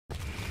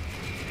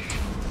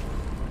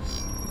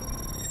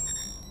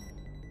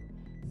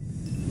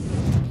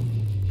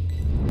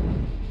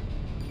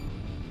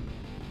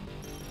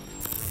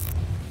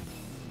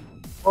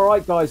All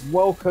right, guys,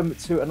 welcome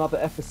to another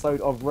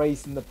episode of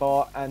Raising the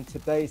Bar. And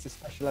today is a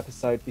special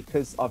episode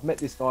because I've met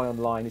this guy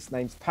online. His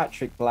name's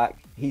Patrick Black.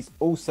 He's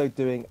also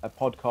doing a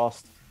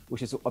podcast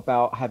which is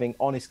about having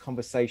honest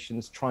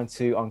conversations, trying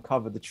to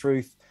uncover the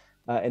truth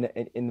in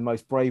the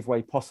most brave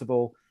way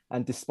possible.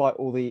 And despite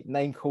all the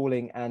name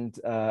calling and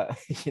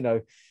you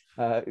know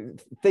uh,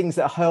 things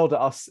that are hurled at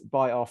us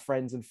by our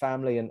friends and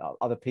family and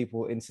other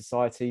people in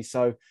society.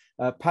 So,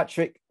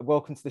 Patrick,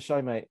 welcome to the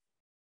show, mate.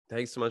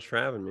 Thanks so much for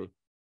having me.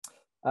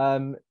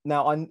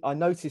 Now, I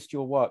noticed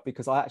your work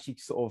because I actually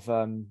sort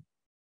of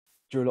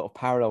drew a lot of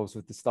parallels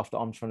with the stuff that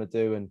I'm trying to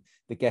do and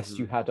the guests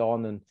you Mhm. had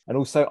on, and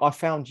also I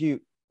found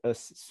you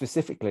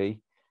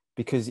specifically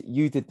because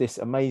you did this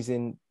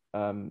amazing.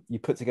 You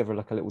put together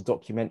like a little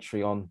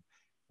documentary on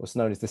what's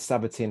known as the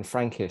Sabbatean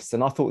Frankists,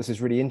 and I thought this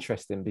was really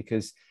interesting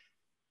because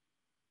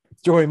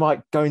during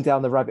my going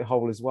down the rabbit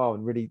hole as well,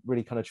 and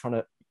really kind of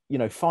trying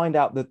to find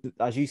out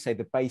as you say,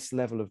 the base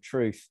level of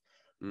truth.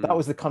 That Mm.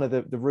 was the kind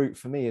of the route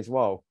for me as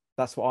well.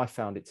 That's what I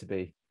found it to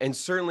be. And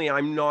certainly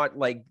I'm not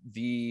like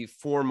the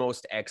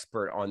foremost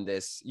expert on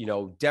this.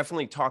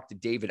 Definitely talk to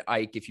David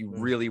Icke if you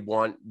Mm. really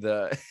want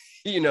the,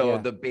 Yeah.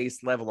 the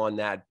base level on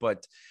that.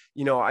 But,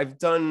 I've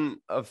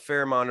done a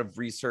fair amount of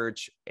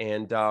research,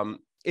 and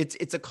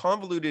it's a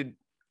convoluted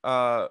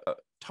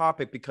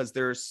topic because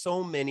there are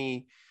so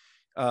many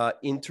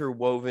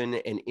interwoven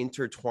and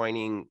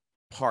intertwining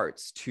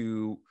parts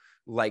to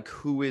like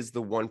who is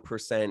the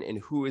 1% and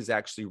who is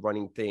actually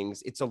running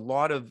things. It's a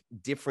lot of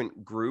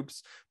different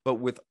groups, but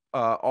with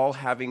all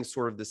having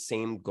sort of the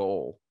same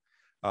goal,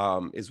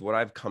 is what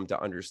I've come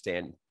to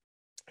understand.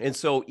 And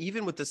so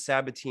even with the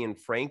Sabbatean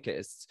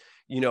Frankists,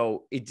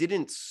 it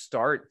didn't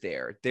start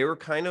there. They were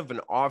kind of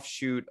an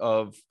offshoot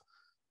of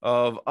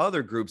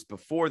other groups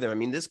before them. I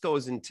mean, this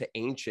goes into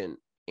ancient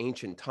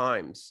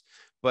times,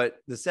 but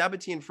the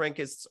Sabbatean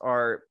Frankists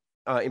are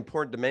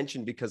important to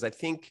mention because I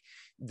think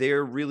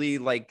they're really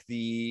like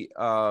the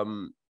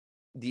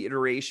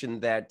iteration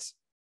that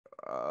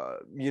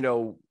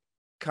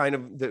kind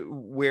of the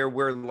where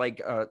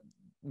like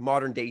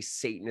modern day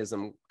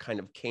Satanism kind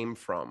of came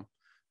from,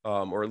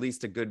 or at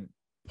least a good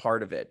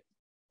part of it.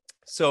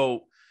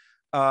 So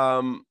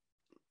um,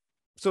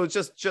 so it's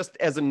just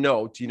as a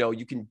note,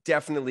 you can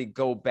definitely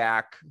go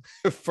back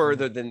Mm.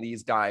 further than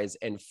these guys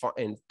and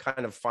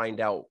kind of find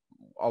out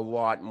a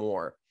lot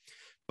more.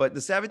 But the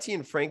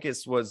Sabbatean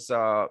Frankists was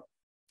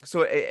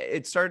so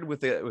it started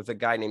with a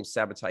guy named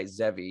Sabbatai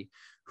Zevi,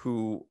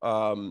 who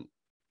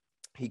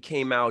he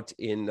came out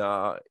in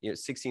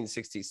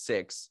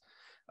 1666,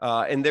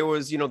 and there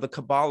was the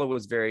Kabbalah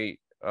was very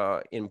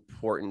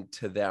important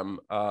to them.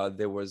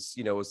 There was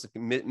it was like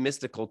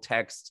mystical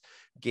text,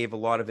 gave a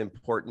lot of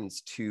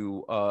importance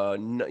to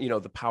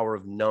the power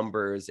of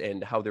numbers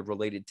and how they're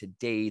related to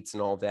dates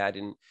and all that.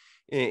 And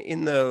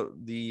in the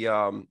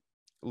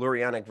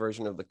Lurianic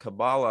version of the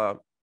Kabbalah,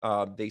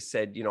 they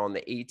said, on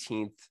the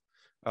 18th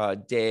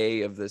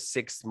day of the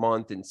 6th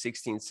month in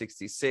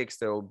 1666,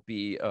 there will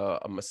be a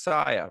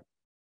Messiah.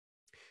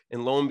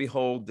 And lo and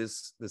behold,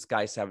 this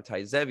guy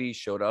Sabbatai Zevi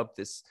showed up,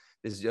 this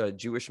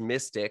Jewish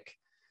mystic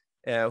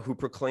who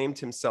proclaimed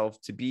himself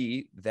to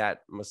be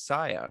that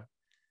Messiah,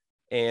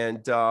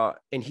 and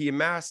he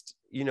amassed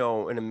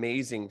an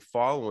amazing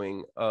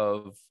following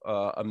of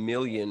a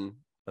million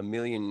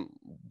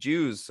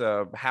Jews,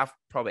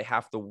 probably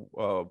half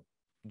the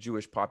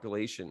Jewish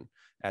population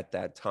at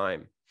that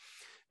time.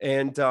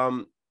 And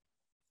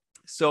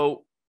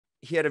so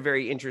he had a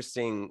very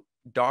interesting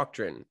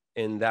doctrine,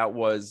 and that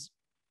was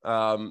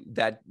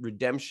that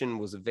redemption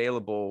was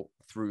available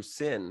through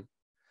sin,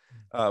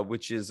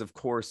 which is, of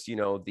course,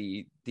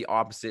 the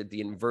opposite,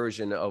 the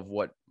inversion of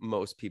what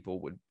most people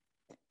would,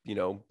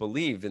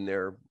 believe in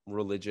their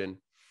religion.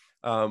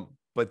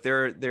 But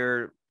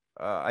their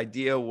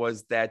idea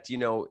was that,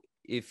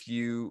 if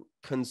you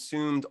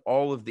consumed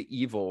all of the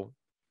evil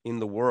in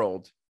the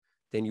world,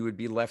 then you would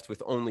be left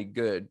with only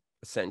good,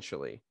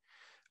 essentially.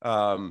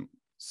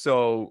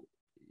 So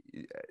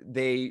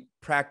they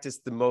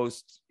practiced the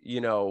most,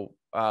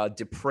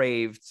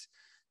 depraved,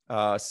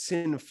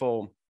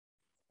 sinful,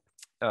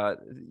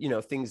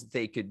 things that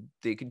they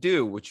could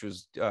do, which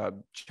was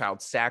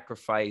child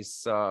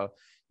sacrifice,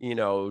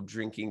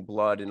 drinking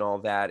blood and all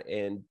that,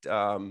 and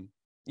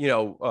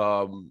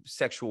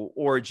sexual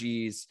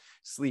orgies,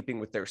 sleeping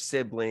with their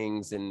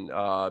siblings, and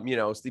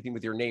sleeping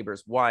with your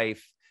neighbor's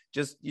wife,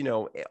 just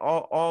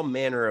all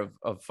manner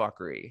of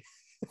fuckery.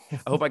 I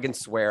hope I can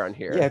swear on Yeah,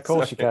 here. of So,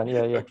 course you can.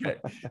 Yeah, yeah. okay.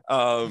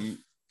 Um,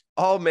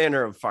 all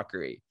manner of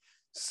fuckery.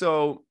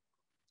 So,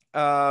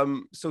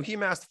 so he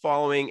amassed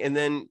following, and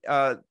then,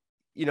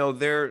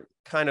 their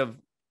kind of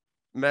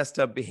messed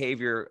up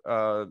behavior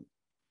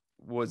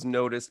was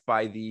noticed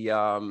by the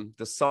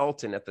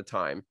Sultan at the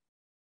time,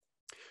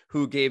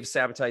 who gave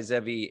Sabbatai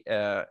Zevi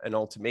an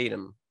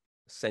ultimatum,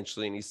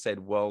 essentially, and he said,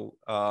 "Well,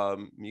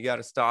 you got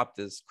to stop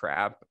this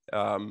crap.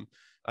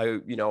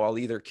 I'll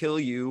either kill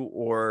you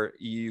or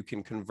you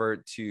can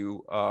convert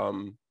to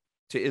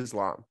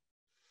Islam."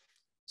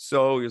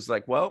 So he was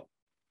like, "Well,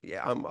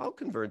 yeah, I'll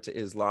convert to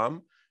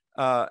Islam,"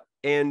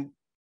 and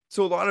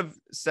So a lot of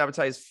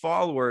Sabbatai's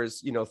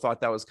followers,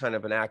 thought that was kind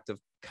of an act of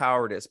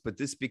cowardice, but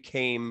this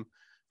became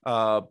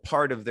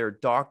part of their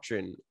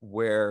doctrine,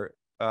 where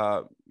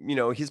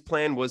his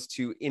plan was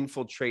to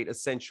infiltrate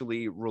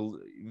essentially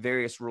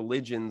various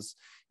religions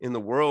in the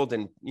world,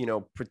 and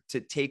to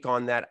take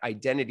on that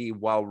identity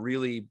while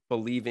really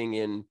believing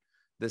in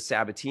the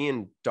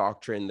Sabbatean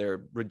doctrine,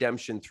 their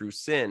redemption through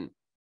sin.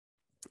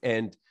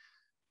 And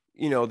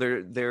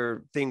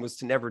their thing was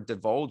to never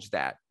divulge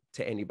that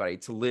to anybody,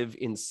 to live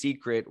in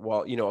secret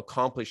while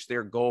accomplish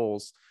their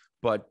goals,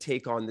 but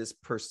take on this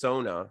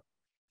persona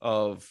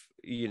of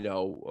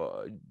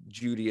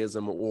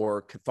Judaism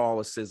or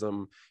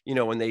Catholicism,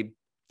 and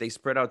they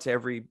spread out to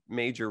every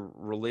major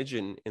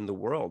religion in the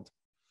world.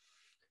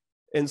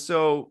 And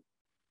so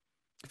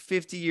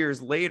 50 years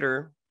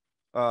later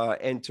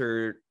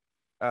entered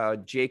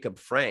Jacob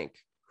Frank,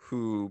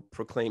 who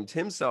proclaimed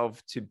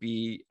himself to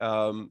be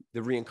the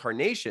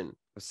reincarnation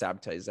of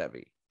Sabbatai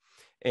Zevi,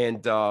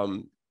 and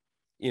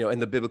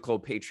and the biblical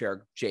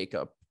patriarch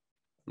Jacob.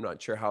 I'm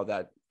not sure how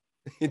that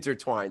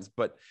intertwines,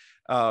 but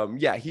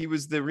he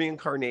was the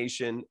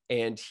reincarnation,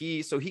 and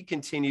he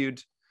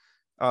continued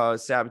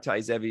Sabbatai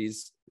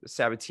Zevi's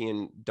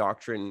Sabbatean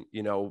doctrine,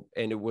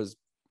 and it was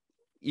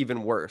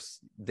even worse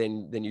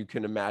than you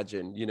can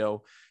imagine.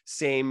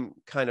 Same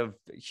kind of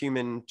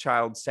human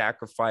child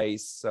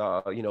sacrifice,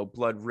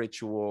 blood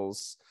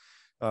rituals,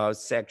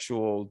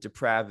 sexual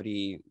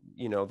depravity,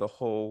 the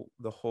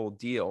whole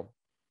deal.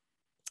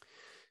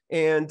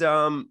 And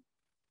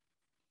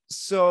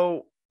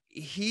so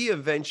he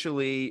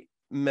eventually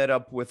met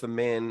up with a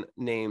man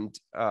named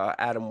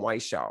Adam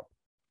Weishaupt,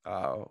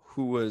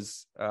 who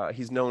was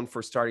he's known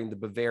for starting the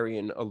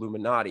Bavarian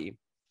Illuminati.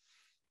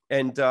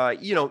 And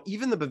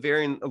even the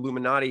Bavarian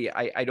Illuminati,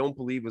 I don't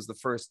believe was the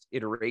first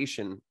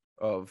iteration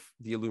of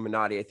the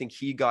Illuminati. I think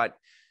he got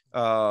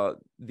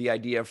the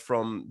idea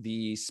from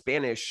the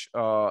Spanish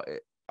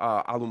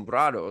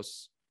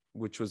Alumbrados,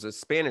 which was a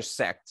Spanish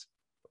sect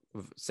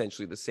of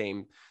essentially the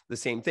same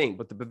thing.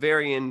 But the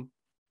Bavarian,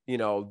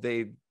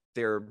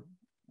 they're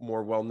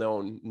more well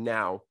known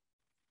now.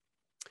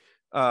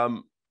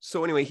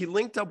 So anyway, he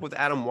linked up with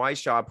Adam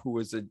Weishaupt, who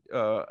was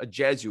a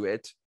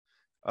Jesuit,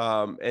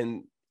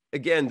 and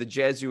again, the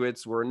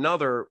Jesuits were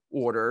another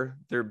order.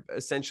 They're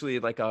essentially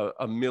like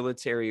a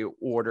military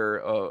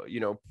order,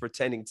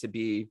 pretending to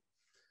be,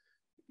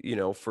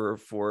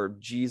 for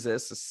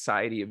Jesus, a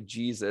Society of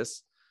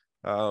Jesus.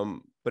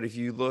 But if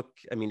you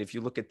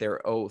look at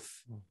their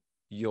oath,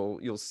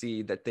 you'll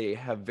see that they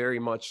have very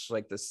much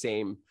like the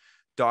same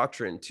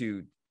doctrine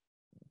to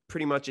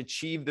pretty much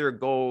achieve their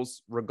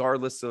goals,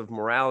 regardless of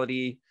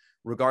morality,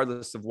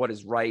 regardless of what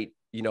is right.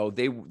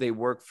 They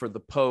work for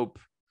the Pope,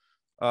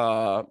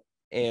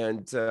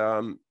 and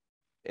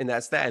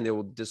that's that, and they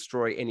will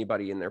destroy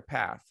anybody in their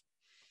path.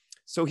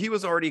 So he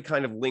was already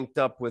kind of linked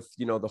up with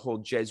the whole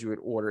Jesuit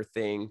order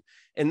thing,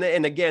 and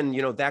again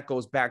that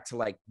goes back to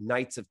like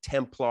Knights of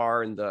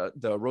Templar and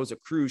the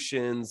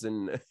Rosicrucians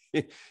and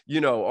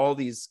all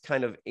these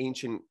kind of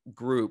ancient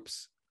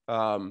groups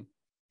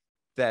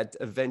that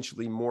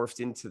eventually morphed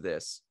into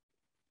this.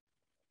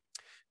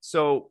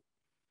 So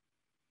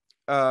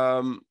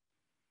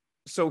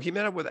he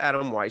met up with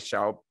Adam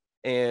Weishaupt.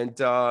 And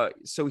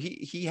so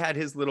he had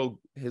his little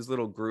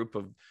group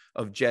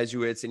of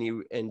Jesuits, and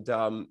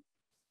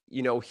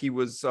he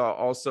was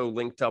also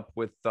linked up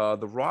with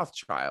the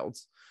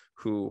Rothschilds,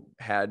 who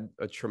had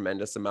a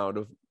tremendous amount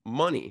of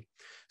money.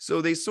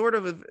 So they sort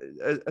of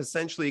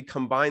essentially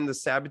combined the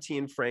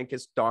Sabbatean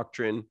Frankist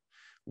doctrine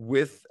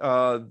with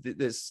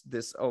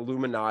this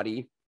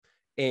Illuminati,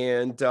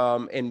 and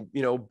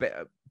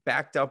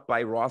backed up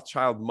by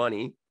Rothschild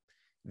money.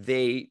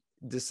 They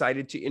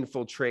decided to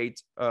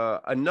infiltrate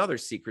another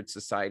secret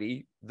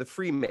society, the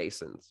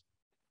Freemasons.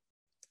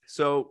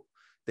 So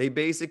they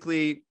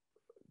basically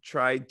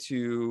tried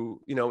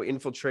to,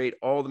 infiltrate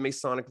all the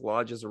Masonic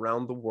lodges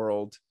around the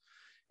world.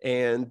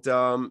 And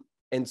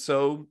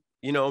so,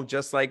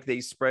 just like they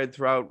spread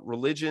throughout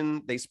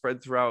religion, they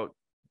spread throughout,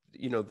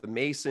 the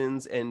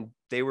Masons, and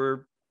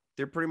they're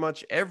pretty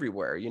much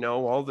everywhere,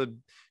 all the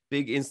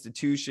big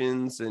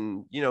institutions,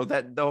 and,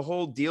 that the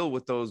whole deal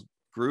with those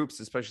groups,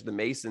 especially the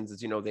Masons,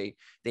 is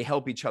they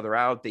help each other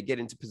out. They get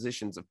into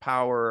positions of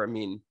power. I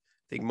mean,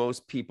 I think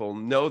most people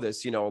know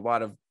this. A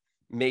lot of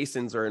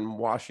Masons are in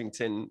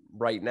Washington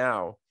right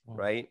now,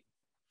 right?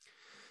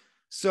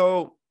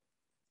 So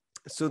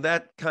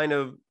that kind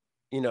of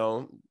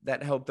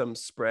that helped them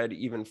spread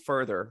even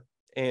further.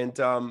 And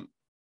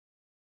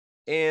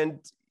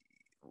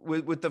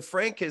with the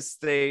Frankists,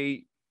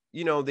 they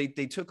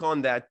took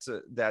on that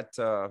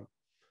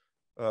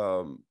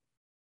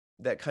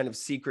kind of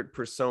secret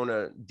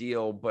persona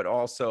deal, but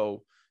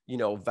also,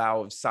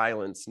 vow of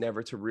silence,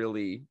 never to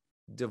really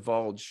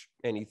divulge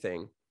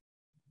anything.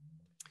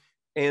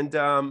 And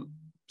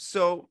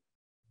so,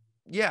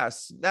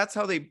 yes, that's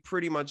how they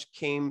pretty much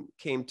came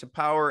to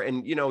power.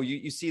 And,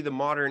 you see the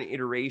modern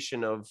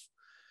iteration of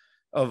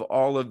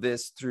all of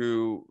this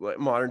through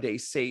modern day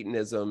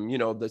Satanism,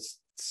 the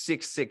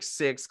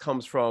 666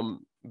 comes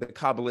from the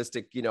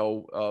Kabbalistic,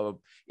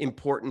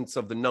 importance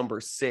of the number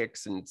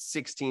 6, and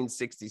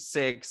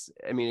 1666.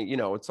 I mean,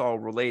 it's all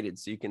related.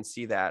 So you can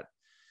see that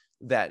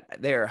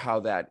there,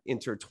 how that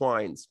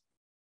intertwines.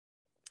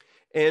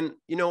 And,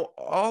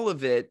 all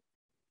of it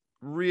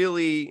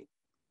really,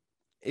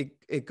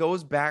 it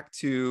goes back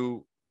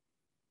to,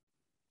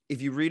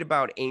 if you read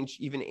about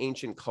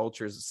ancient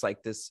cultures, it's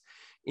like this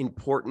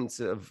importance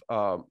of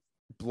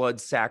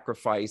blood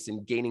sacrifice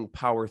and gaining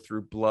power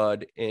through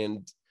blood.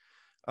 And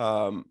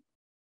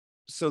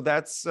so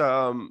that's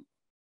that's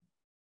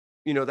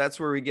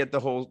where we get the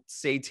whole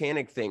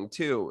satanic thing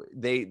too.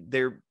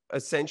 They're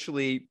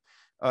essentially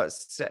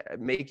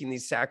making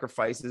these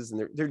sacrifices,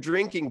 and they're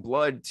drinking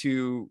blood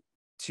to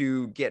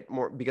get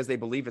more, because they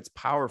believe it's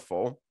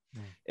powerful.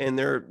 And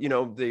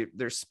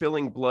they're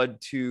spilling blood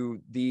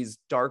to these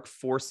dark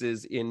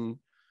forces in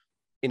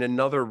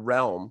another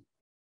realm,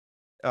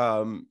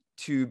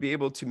 to be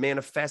able to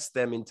manifest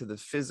them into the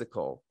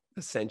physical,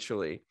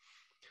 essentially.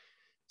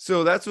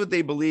 So that's what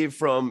they believe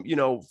from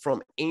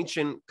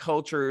ancient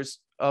cultures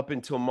up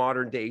until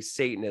modern day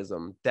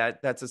Satanism.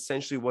 That's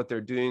essentially what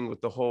they're doing with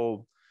the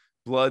whole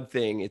blood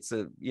thing. It's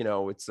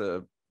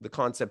the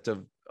concept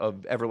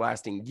of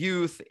everlasting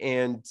youth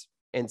and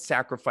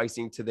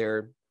sacrificing to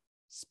their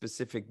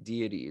specific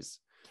deities.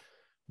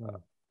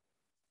 Wow.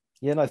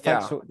 Yeah, no,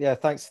 thanks.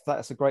 Thanks.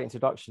 That's a great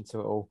introduction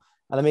to it all.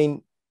 And I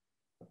mean,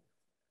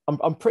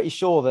 I'm pretty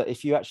sure that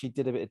if you actually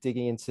did a bit of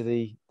digging into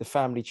the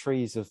family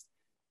trees of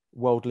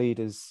world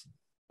leaders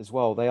as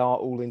well, they are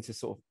all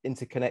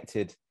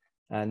interconnected.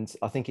 And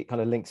I think it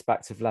kind of links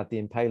back to Vlad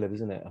the Impaler,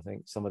 doesn't it? I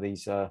think some of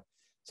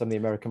the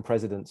American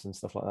presidents and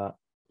stuff like that.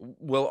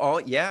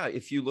 Well,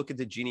 if you look at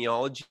the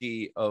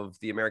genealogy of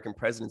the American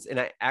presidents, and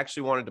I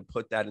actually wanted to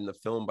put that in the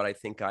film, but I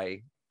think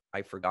I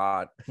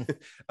forgot.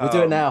 We'll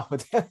do it now.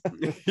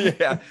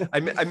 Yeah,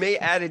 I may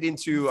add it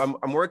into.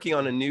 I'm working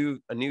on a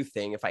new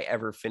thing if I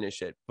ever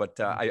finish it, but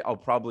I'll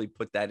probably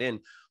put that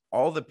in.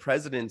 All the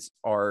presidents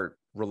are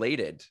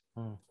related.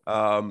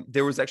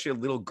 There was actually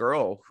a little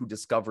girl who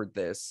discovered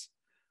this.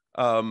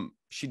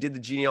 She did the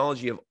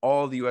genealogy of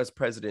all the U.S.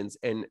 presidents,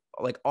 and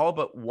like all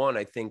but one,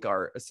 I think,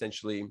 are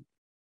essentially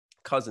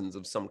cousins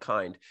of some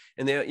kind.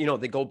 And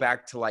they go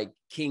back to like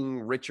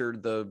King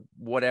Richard the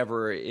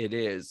whatever it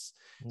is.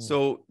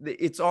 So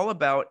it's all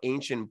about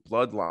ancient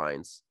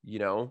bloodlines,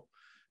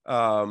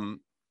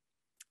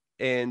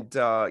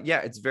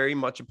 it's very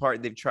much a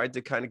part. They've tried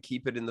to kind of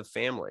keep it in the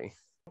family.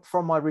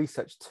 From my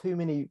research, too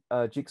many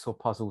jigsaw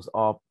puzzles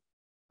are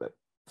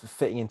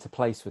fitting into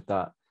place with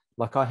that.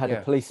 Like I had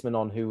a policeman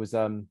on who was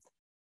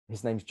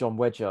his name's John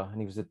Wedger,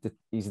 and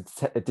he's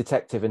a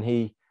detective, and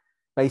he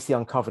basically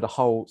uncovered a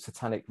whole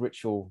satanic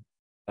ritual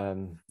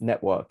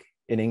network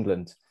in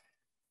England.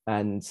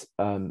 And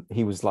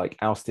he was like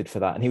ousted for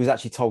that, and he was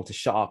actually told to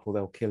shut up or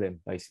they'll kill him,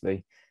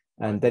 basically.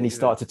 And then he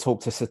started to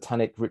talk to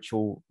satanic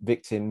ritual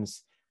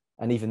victims,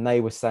 and even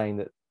they were saying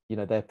that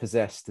they're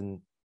possessed and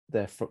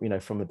they're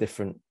from a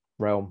different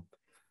realm.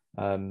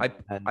 I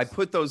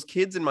put those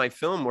kids in my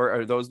film. Or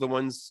are those the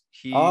ones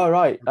he? Oh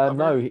right,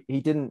 no,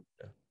 he didn't.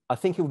 I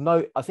think he'll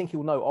know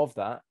of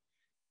that.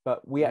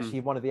 But we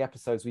actually, one of the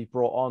episodes, we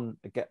brought on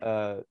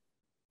a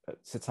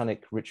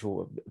satanic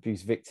ritual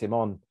abuse victim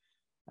on,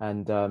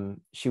 and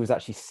she was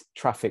actually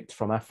trafficked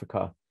from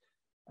Africa,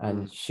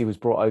 and she was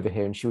brought over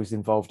here, and she was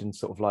involved in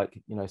sort of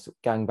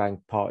gangbang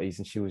parties,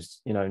 and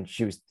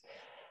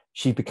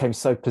she became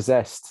so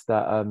possessed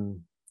that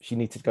she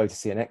needed to go to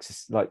see an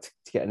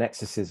to get an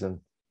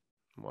exorcism.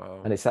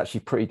 Wow. And it's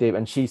actually pretty deep.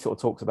 And she sort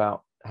of talks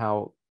about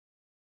how,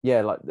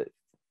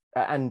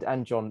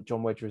 and John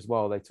Wedger as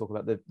well. They talk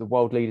about the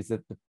world leaders,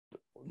 the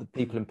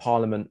people in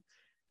Parliament.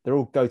 They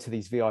all go to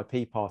these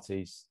VIP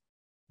parties,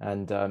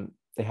 and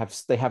they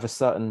have a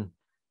certain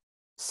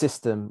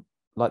system.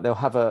 Like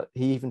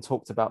he even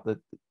talked about the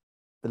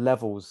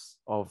levels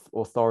of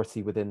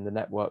authority within the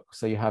network.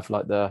 So you have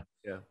like the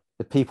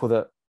people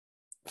that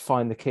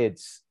find the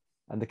kids,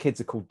 and the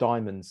kids are called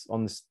diamonds.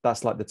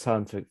 That's like the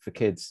term for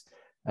kids.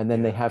 And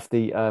then they have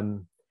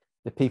the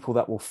people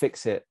that will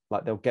fix it,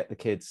 like they'll get the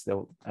kids.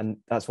 And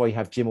that's why you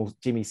have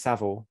Jimmy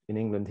Savile in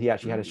England. He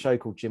actually had a show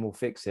called Jim Will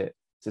Fix It.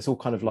 So it's all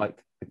kind of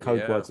like the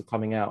code words are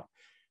coming out.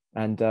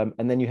 And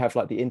then you have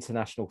like the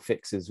international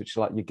fixers, which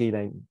are like your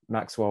Ghislaine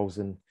Maxwell's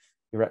and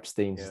your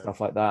Epstein's and stuff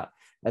like that.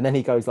 And then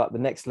he goes like the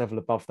next level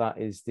above that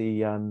is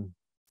the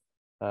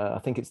I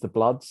think it's the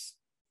Bloods,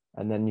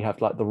 and then you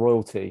have like the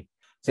royalty.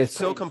 So it's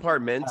so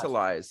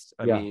compartmentalized.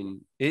 I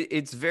mean,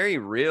 it's very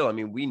real. I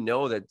mean, we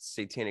know that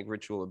satanic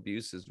ritual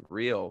abuse is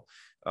real.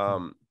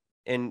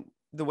 And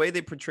the way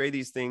they portray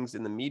these things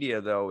in the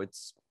media, though,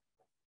 it's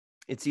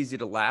easy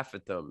to laugh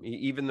at them.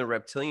 Even the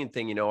reptilian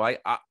thing,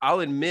 I'll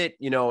admit,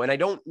 and I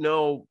don't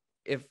know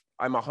if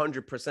I'm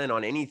 100%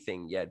 on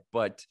anything yet,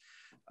 but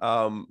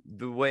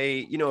the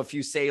way, if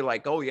you say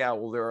like, oh yeah,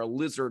 well, there are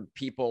lizard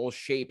people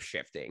shape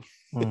shifting.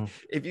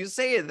 If you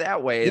say it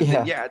that way,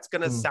 then it's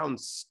going to sound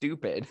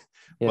stupid.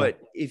 But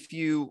if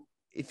you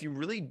if you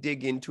really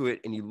dig into it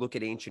and you look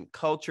at ancient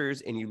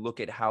cultures and you look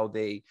at how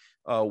they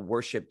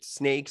worshipped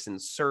snakes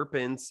and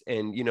serpents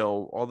and, you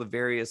know, all the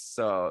various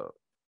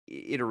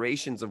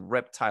iterations of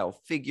reptile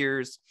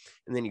figures,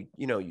 and then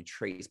you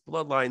trace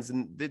bloodlines,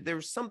 and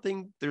there's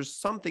something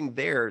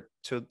there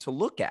to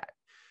look at.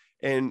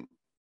 And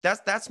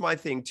that's my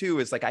thing too,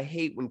 is like, I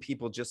hate when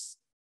people just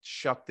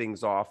shuck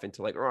things off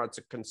into like, oh, it's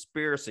a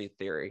conspiracy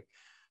theory.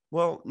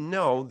 Well,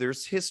 no,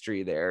 there's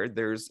history there.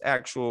 There's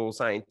actual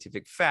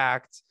scientific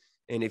fact.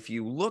 And if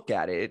you look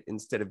at it,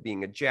 instead of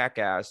being a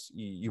jackass,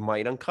 you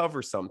might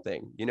uncover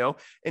something, you know?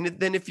 And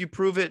then if you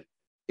prove it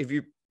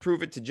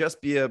to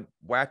just be a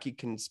wacky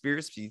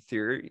conspiracy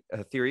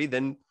theory,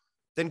 then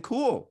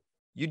cool.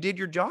 You did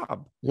your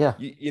job. Yeah.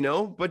 You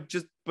know, but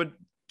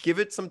give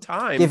it some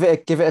time. Give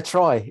it a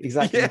try.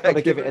 Exactly. Yeah, You've got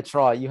to give it a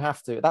try. You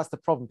have to. That's the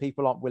problem.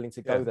 People aren't willing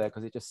to go there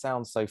because it just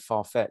sounds so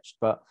far-fetched.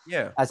 But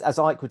as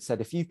Ike would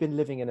said, if you've been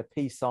living in a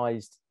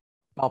pea-sized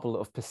bubble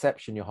of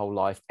perception your whole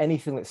life,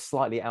 anything that's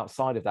slightly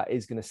outside of that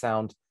is going to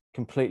sound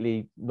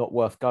completely not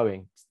worth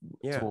going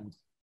towards.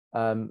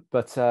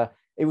 But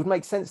it would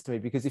make sense to me,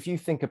 because if you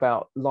think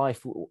about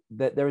life,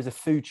 there is a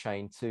food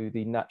chain to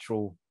the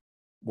natural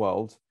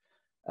world.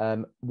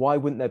 Why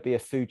wouldn't there be a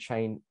food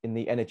chain in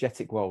the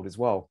energetic world as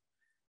well?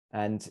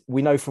 And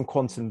we know from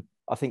quantum,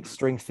 I think,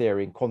 string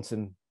theory and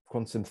quantum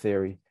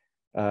theory,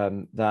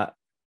 that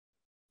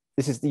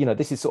this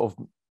is sort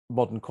of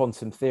modern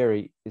quantum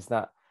theory, is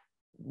that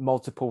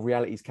multiple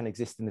realities can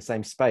exist in the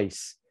same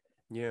space.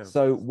 Yeah.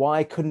 So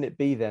why couldn't it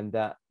be then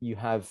that you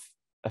have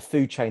a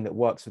food chain that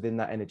works within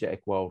that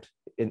energetic world,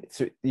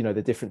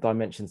 the different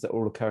dimensions that are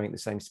all occurring in the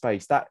same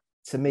space? That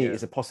to me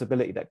is a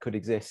possibility that could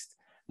exist.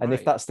 And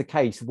if that's the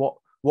case,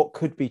 what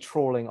could be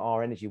trawling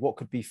our energy? What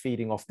could be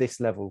feeding off this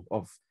level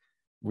of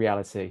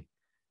reality?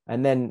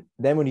 And then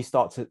when you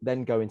start to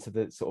then go into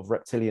the sort of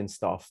reptilian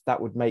stuff,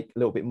 that would make a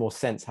little bit more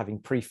sense, having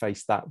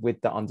prefaced that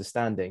with that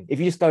understanding. If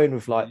you just go in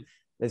with like,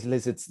 there's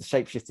lizards,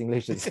 shape-shifting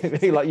lizards,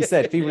 like you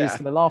said, people are just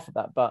going to laugh at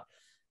that. But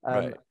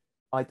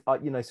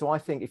so I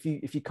think if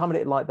you come at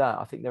it like that,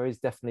 I think there is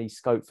definitely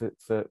scope for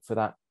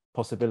that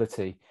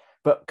possibility.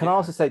 But can I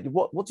also say,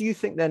 what do you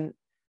think then?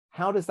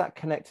 How does that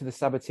connect to the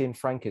Sabbatean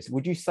Frankists?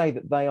 Would you say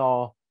that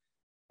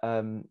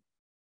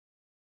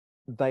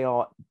they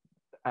are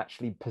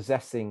actually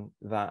possessing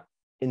that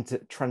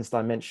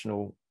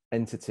transdimensional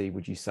entity?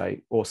 Would you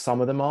say, or some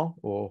of them are,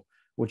 or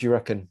what do you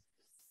reckon?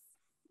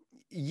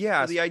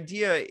 Yeah, the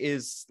idea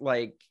is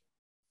like,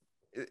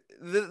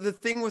 the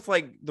thing with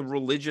like the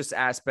religious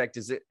aspect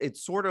is it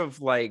sort of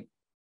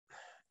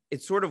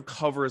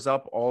covers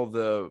up all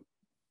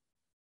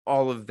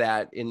of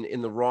that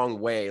in the wrong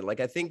way. Like,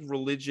 I think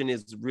religion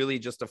is really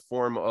just a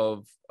form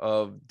of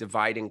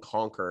divide and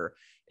conquer,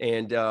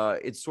 and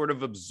it sort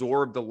of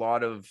absorbed a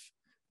lot of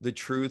the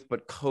truth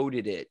but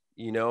coded it,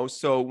 you know?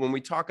 So when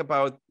we talk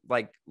about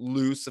like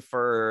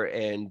Lucifer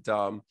and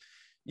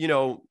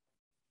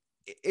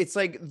it's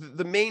like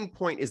the main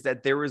point is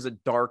that there is a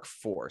dark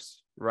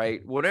force,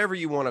 right? Whatever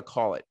you want to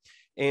call it.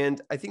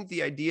 And I think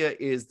the idea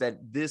is that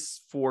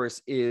this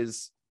force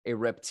is a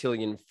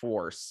reptilian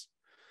force.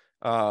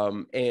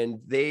 And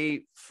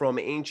they, from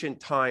ancient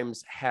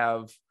times,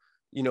 have,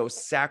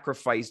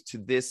 sacrificed to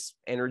this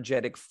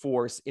energetic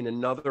force in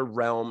another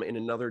realm, in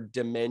another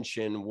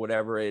dimension,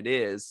 whatever it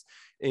is,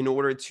 in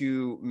order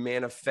to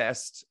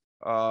manifest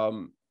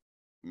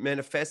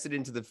it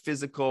into the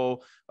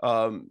physical,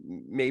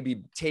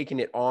 maybe taking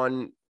it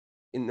on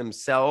in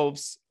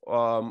themselves,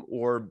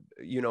 or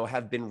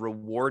have been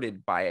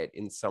rewarded by it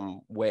in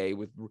some way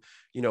with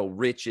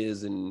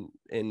riches and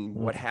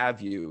what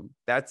have you.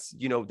 That's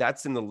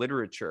in the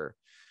literature.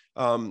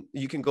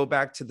 You can go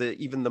back to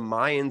even the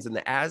Mayans and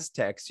the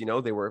Aztecs.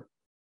 They were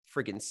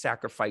freaking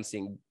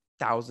sacrificing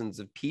thousands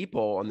of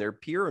people on their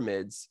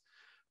pyramids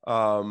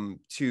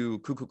to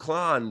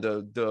Kukulkan,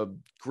 the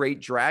great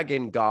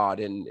dragon god,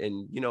 and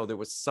there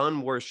was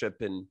sun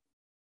worship, and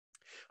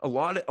a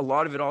lot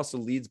of it also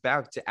leads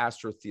back to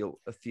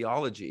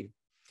astrotheology.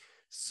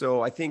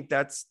 So I think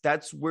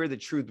that's where the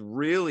truth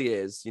really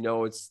is.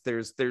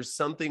 There's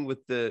something with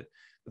the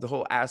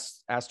whole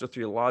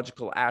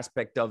astrotheological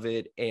aspect of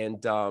it,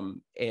 and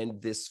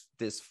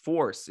this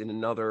force in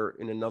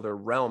another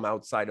realm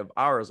outside of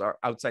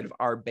outside of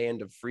our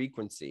band of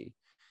frequency.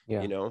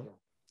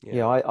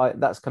 Yeah, I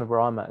that's kind of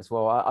where I'm at as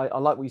well. I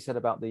like what you said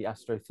about the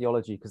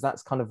astrotheology, because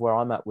that's kind of where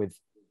I'm at with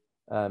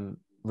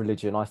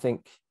religion. I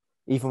think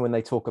even when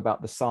they talk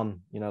about the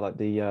sun, like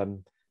the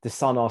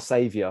sun, our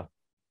savior.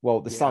 Well,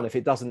 the sun,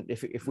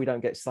 if we don't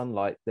get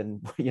sunlight,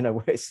 then we're not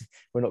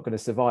going to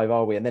survive,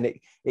 are we? And then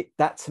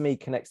that to me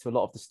connects to a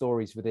lot of the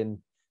stories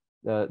within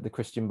the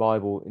Christian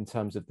Bible, in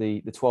terms of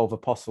the 12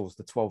 apostles,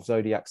 the 12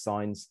 zodiac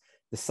signs,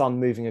 the sun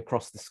moving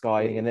across the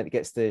sky, and then it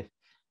gets the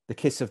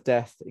kiss of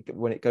death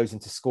when it goes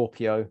into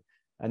Scorpio,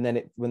 and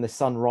then when the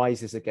sun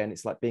rises again,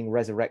 it's like being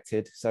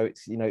resurrected. So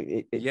it's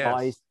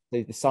dies,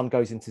 the sun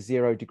goes into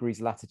 0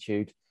 degrees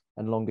latitude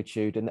and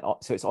longitude, and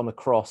so it's on a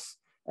cross,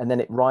 and then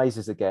it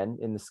rises again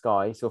in the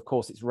sky. So of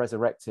course it's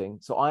resurrecting.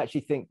 So I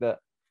actually think that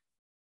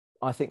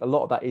I think a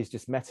lot of that is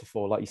just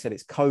metaphor. Like you said,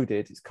 it's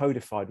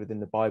codified within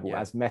the Bible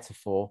as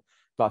metaphor,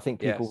 but I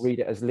think people read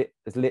it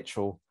as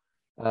literal.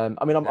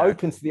 I mean,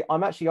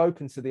 I'm actually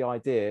open to the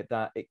idea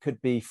that it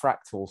could be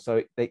fractal.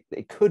 So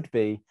it could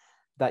be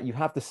that you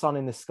have the sun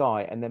in the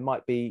sky, and there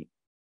might be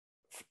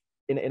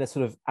in a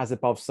sort of as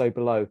above, so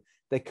below.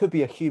 There could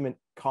be a human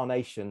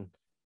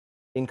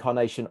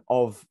incarnation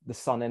of the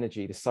sun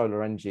energy, the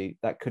solar energy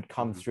that could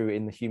come through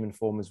in the human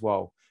form as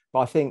well.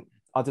 But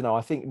I don't know.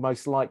 I think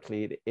most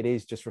likely it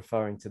is just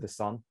referring to the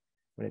sun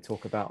when it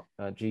talk about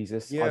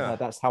Jesus.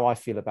 That's how I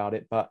feel about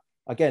it. But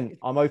again,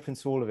 I'm open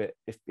to all of it.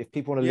 If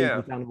people want to lead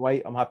me down the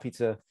way, I'm happy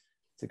to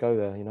go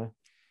there. You know,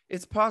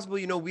 it's possible.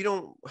 You know, we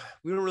don't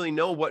really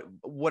know.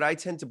 What I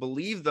tend to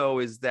believe though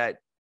is that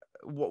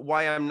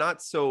why I'm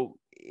not so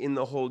in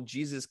the whole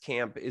Jesus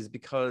camp is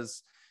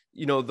because,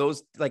 you know,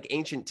 those like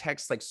ancient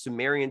texts, like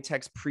Sumerian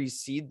texts,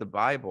 precede the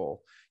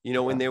Bible. You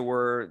know, when there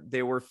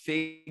were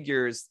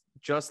figures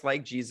just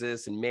like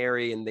Jesus and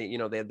Mary, and they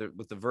had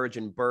with the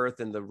virgin birth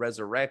and the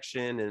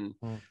resurrection, and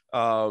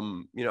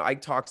you know,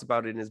 Ike talks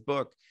about it in his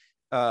book.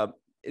 So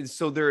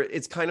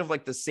it's kind of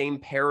like the same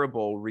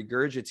parable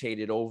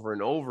regurgitated over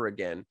and over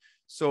again.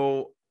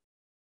 So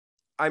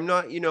I'm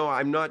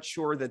not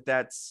sure that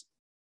that's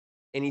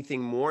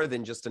anything more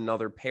than just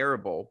another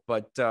parable,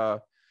 but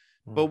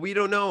we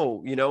don't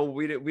know. You know,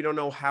 we don't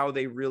know how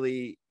they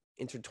really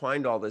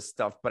intertwined all this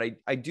stuff, but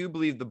I do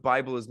believe the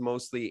Bible is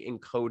mostly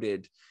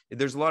encoded.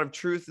 There's a lot of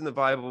truth in the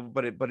Bible,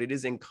 but it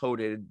is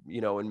encoded,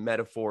 you know, in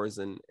metaphors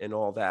and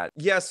all that.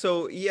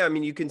 So I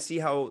mean, you can see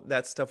how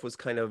that stuff was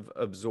kind of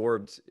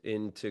absorbed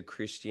into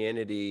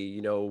Christianity,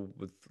 you know,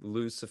 with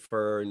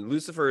Lucifer, and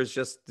Lucifer is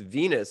just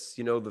Venus,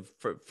 you know, the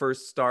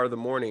first star of the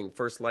morning,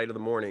 first light of the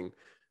morning.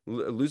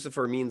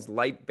 Lucifer means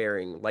light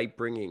bearing, light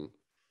bringing.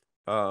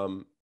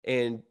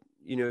 And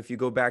you know, if you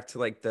go back to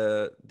like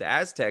the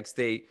Aztecs,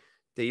 they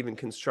even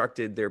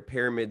constructed their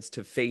pyramids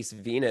to face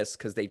Venus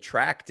because they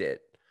tracked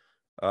it.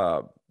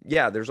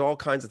 There's all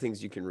kinds of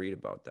things you can read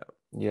about that.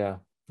 Yeah,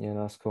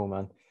 that's cool,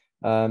 man.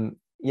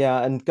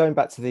 And going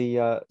back to the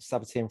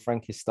Sabbatean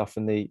Frankist stuff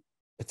and the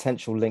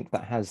potential link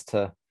that has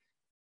to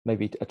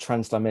maybe a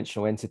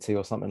transdimensional entity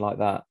or something like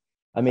that.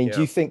 I mean,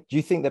 do you think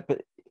that,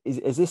 but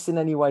is this in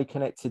any way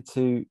connected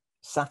to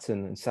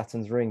Saturn and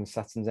Saturn's rings,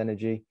 Saturn's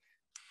energy?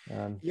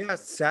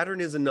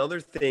 Saturn is another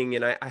thing,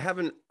 and I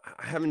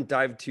haven't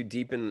dived too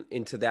deep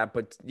into that,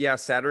 but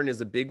Saturn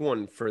is a big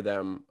one for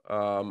them.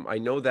 I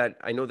know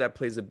that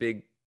plays a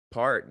big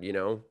part, you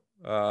know,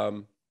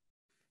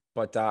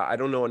 but I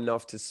don't know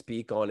enough to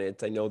speak on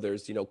it. I know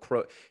there's, you know,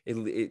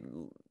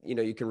 you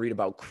know, you can read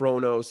about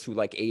Kronos, who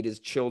like ate his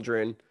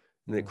children,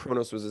 and then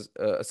Kronos was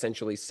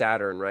essentially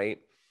Saturn, right?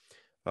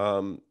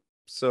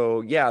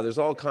 So there's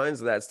all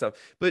kinds of that stuff.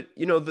 But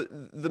you know,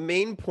 the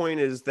main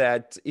point is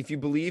that if you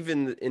believe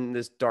in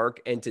this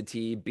dark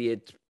entity, be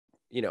it,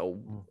 you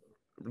know,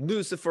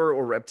 Lucifer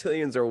or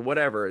reptilians or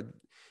whatever,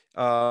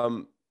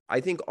 I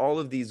think all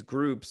of these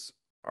groups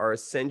are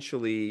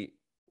essentially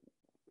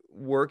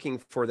working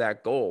for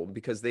that goal,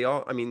 because they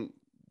all, I mean,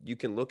 you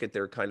can look at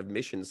their kind of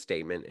mission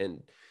statement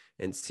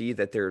and see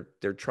that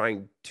they're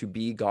trying to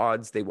be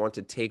gods. They want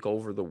to take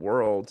over the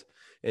world,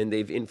 and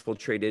they've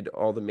infiltrated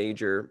all the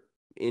major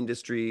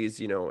industries,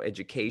 you know,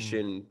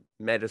 education,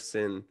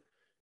 medicine,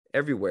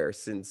 everywhere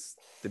since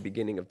the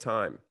beginning of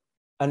time.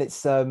 And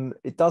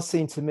it does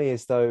seem to me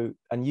as though,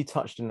 and you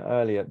touched on it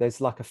earlier,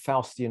 there's like a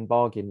Faustian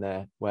bargain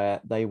there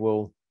where they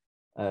will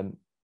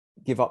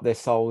give up their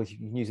souls. You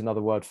can use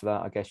another word for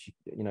that, I guess,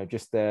 you know,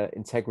 just their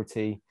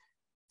integrity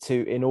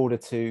in order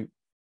to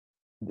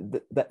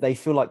that they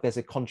feel like there's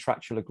a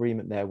contractual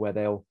agreement there where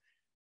they'll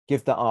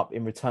give that up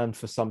in return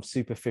for some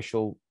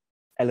superficial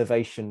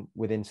elevation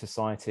within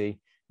society,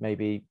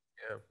 maybe,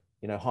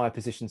 you know, higher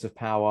positions of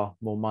power,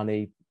 more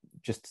money,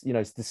 just, you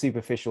know, the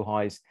superficial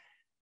highs.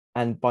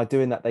 And by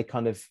doing that, they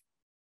kind of,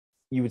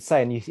 you would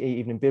say, and you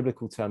even in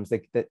biblical terms,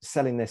 they're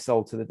selling their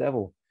soul to the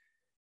devil.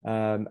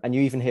 And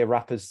you even hear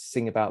rappers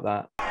sing about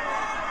that.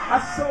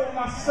 I sold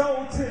my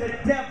soul to the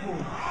devil.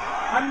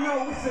 I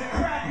know it's a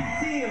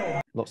crappy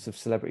deal. Lots of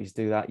celebrities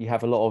do that. You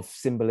have a lot of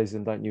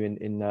symbolism, don't you,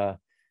 in the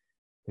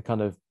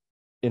kind of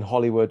in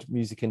Hollywood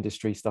music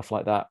industry, stuff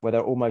like that, where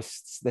they're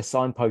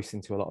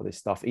signposting to a lot of this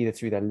stuff, either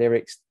through their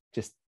lyrics,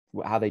 just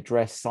how they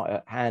dress,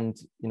 hand,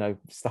 you know,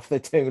 stuff they're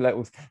doing,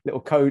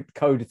 little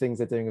code things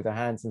they're doing with their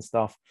hands and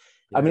stuff.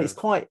 I mean, it's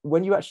quite,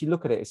 when you actually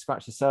look at it,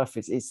 scratch the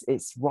surface,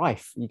 it's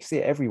rife. You can see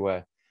it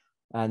everywhere.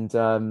 And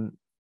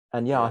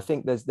I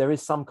think there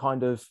is some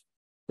kind of,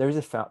 there is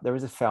a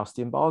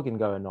Faustian bargain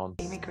going on.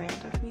 Amy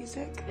Grant of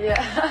music.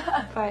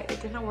 Yeah. But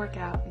it didn't work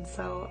out, and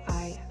so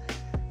I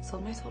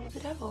sold my soul to the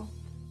devil.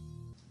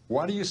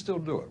 Why do you still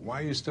do it?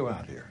 Why are you still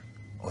out here?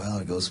 Well,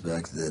 it goes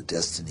back to the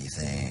destiny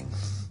thing.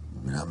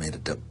 I mean, I made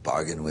a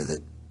bargain with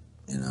it,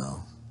 you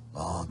know, a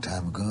long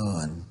time ago,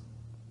 and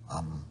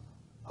I'm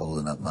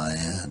holding up my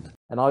end.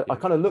 And I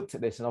kind of looked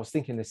at this, and I was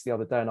thinking this the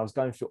other day, and I was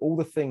going through all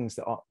the things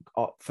that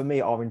are for me,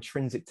 are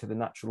intrinsic to the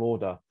natural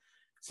order.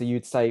 So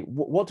you'd say,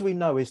 what do we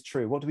know is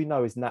true? What do we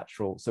know is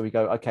natural? So we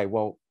go, okay,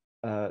 well,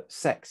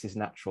 sex is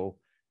natural,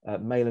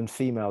 male and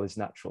female is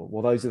natural.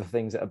 Well, those are the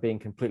things that are being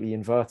completely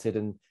inverted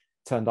and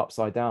turned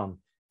upside down.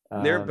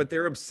 But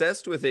they're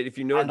obsessed with it. If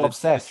you know, and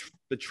obsessed.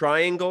 The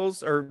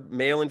triangles are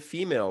male and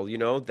female. You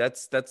know,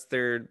 that's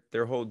their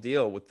whole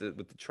deal with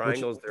the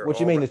triangles. What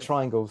do you mean the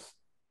triangles?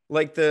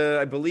 Like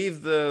I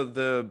believe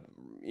the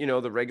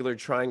the regular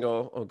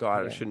triangle. Oh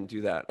God, I shouldn't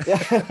do that.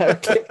 Yeah,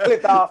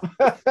 clip up.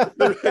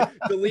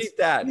 Delete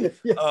that.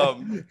 Yeah.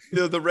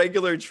 The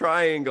regular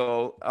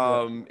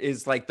triangle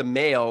is like the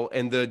male,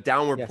 and the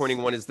downward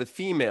pointing one is the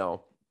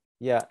female.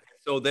 Yeah.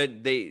 So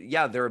that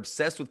they're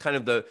obsessed with kind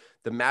of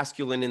the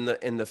masculine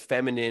and the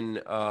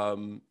feminine,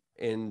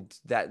 and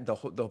that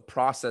the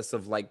process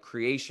of like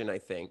creation, I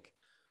think.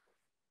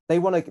 They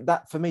want to,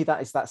 that for me,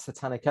 that is that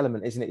satanic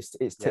element, isn't it?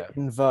 It's to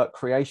invert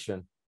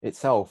creation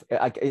itself.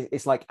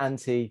 It's like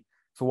anti,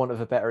 for want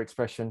of a better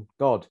expression,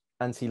 God,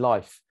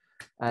 anti-life.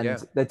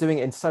 And they're doing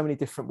it in so many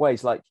different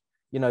ways. Like,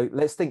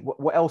 let's think,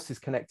 what else is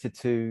connected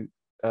to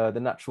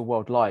the natural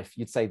world life?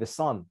 You'd say the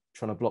sun,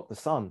 trying to block the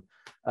sun.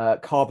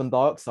 Carbon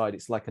dioxide,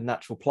 it's like a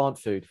natural plant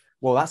food.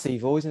 Well, that's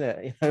evil, isn't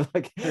it?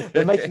 Like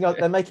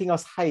they're making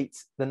us hate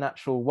the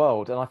natural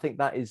world. And I think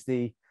that is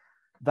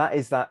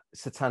that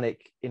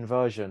satanic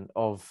inversion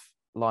of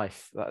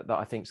life that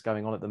I think is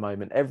going on at the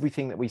moment.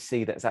 Everything that we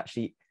see that's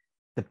actually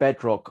the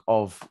bedrock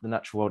of the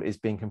natural world is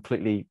being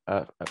completely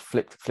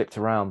flipped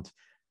around.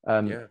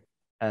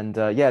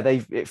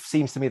 It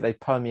seems to me they've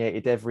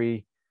permeated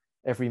every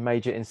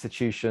major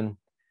institution,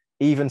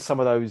 even some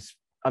of those.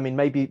 I mean,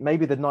 maybe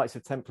the Knights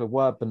of Templar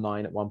were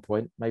benign at one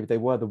point. Maybe they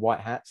were the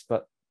white hats,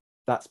 but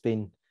that's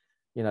been,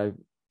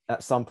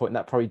 at some point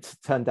that probably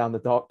turned down the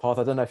dark path.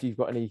 I don't know if you've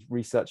got any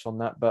research on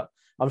that, but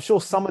I'm sure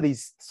some of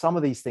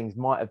these things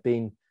might have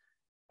been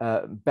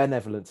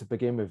benevolent to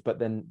begin with, but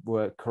then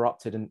were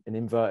corrupted and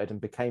inverted and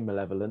became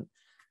malevolent.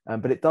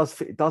 But it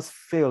does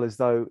feel as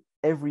though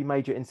every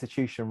major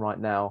institution right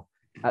now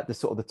at the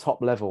sort of the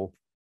top level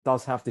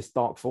does have this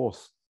dark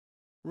force.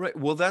 Right.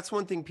 Well, that's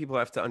one thing people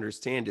have to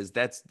understand is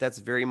that's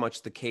very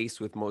much the case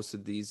with most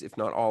of these, if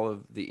not all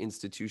of the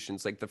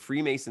institutions. Like the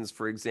Freemasons,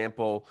 for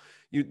example,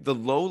 the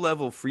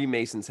low-level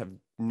Freemasons have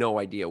no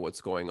idea what's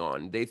going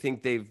on. They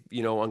think they've,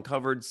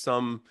 uncovered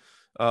some,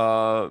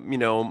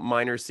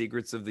 minor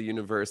secrets of the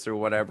universe or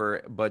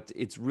whatever, but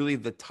it's really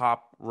the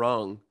top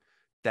rung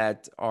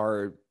that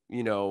are the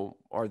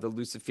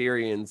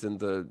Luciferians and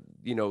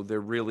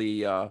they're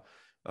really the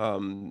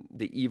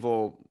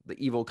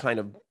evil kind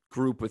of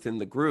group within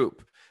the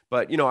group.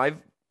 But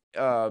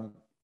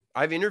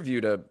I've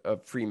interviewed a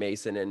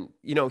Freemason, and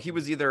he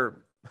was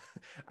either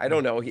I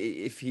don't know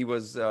if he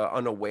was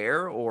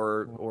unaware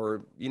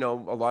or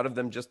a lot of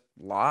them just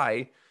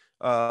lie,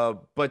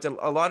 but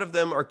a lot of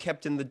them are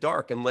kept in the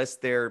dark unless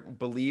they're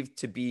believed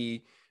to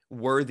be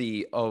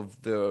worthy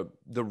of the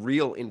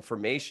real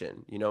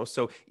information.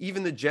 So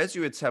even the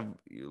Jesuits have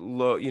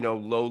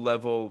low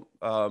level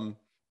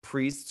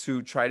priests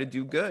who try to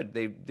do good.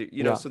 They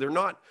so they're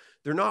not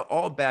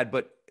all bad,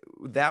 but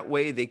that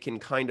way they can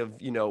kind of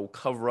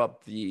cover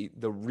up the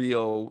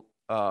real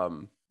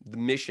the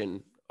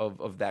mission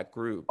of that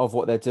group, of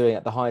what they're doing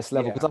at the highest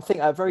level. Because I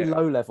think at very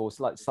low levels,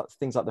 like such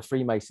things like the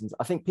Freemasons,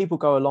 I think people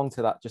go along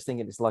to that just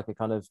thinking it's like a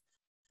kind of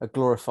a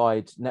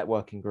glorified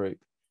networking group.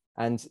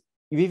 And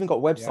you've even got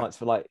websites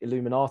for like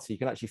Illuminati. You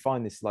can actually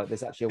find this, like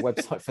there's actually a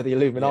website for the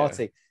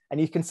Illuminati, and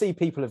you can see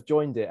people have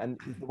joined it, and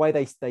the way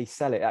they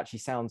sell it actually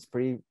sounds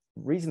pretty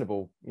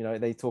reasonable.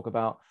 They talk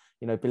about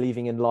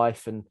believing in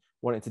life and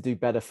wanting to do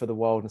better for the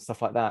world and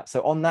stuff like that.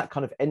 So on that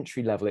kind of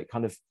entry level, it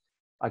kind of,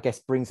 I guess,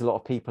 brings a lot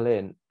of people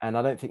in, and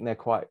I don't think they're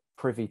quite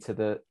privy to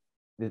the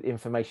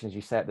information, as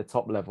you say, at the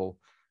top level.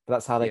 But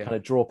that's how they kind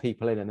of draw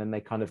people in, and then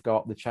they kind of go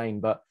up the chain.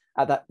 But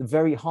at the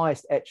very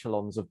highest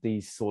echelons of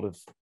these sort of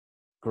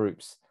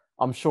groups,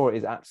 I'm sure it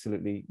is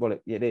absolutely, well,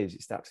 it is.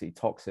 It's absolutely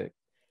toxic.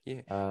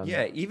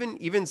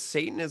 Even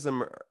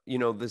Satanism,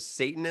 the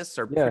Satanists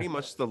are pretty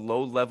much the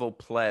low-level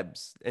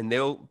plebs, and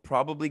they'll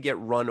probably get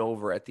run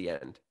over at the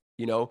end.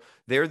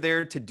 They're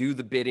there to do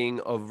the bidding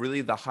of really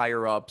the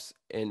higher ups,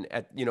 and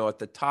at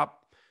the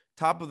top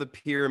of the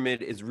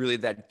pyramid is really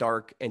that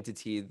dark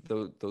entity,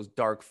 those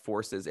dark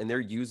forces, and they're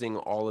using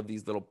all of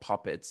these little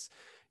puppets.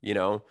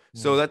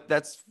 So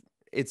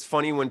it's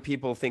funny when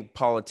people think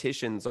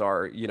politicians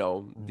are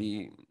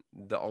the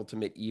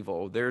ultimate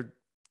evil. They're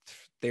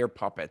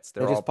puppets.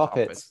 They're all just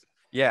puppets.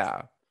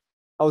 Yeah.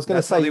 I was going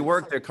to say how they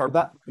work. They're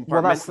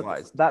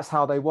compartmentalized. That's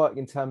how they work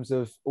in terms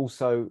of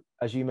also,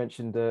 as you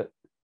mentioned,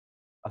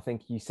 I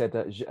think you said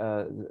that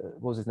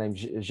what was his name?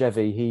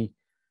 Jevi.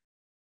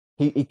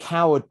 He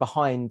cowered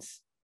behind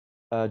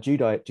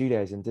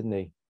Judaism, didn't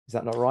he? Is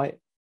that not right?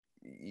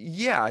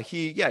 Yeah,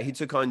 he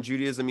took on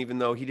Judaism even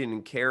though he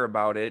didn't care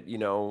about it. They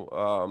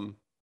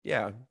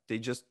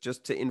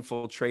just to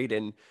infiltrate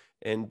and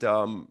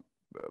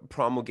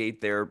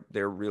promulgate their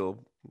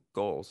real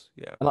goals.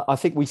 Yeah, and I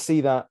think we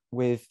see that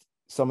with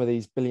some of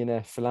these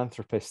billionaire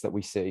philanthropists that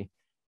we see.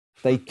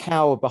 They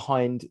cower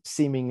behind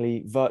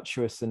seemingly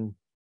virtuous and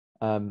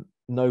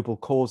noble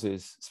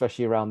causes,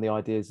 especially around the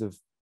ideas of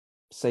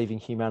saving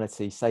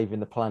humanity, saving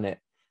the planet.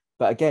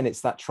 But again, it's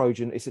that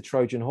Trojan, it's a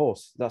Trojan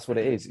horse. That's what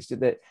it is. It's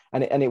that,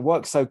 and it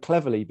works so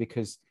cleverly,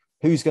 because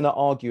who's going to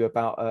argue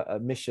about a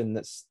mission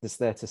that's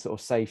there to sort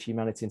of save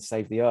humanity and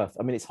save the earth?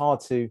 I mean, it's hard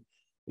to,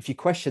 if you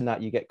question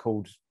that, you get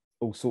called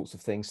all sorts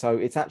of things. So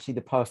it's actually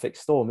the perfect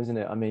storm, isn't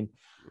it? I mean,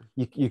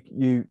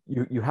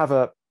 you have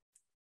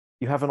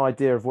an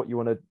idea of what you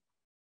want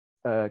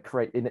to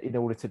create in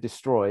order to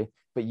destroy,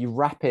 but you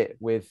wrap it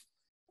with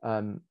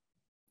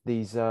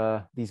these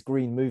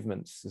green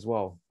movements as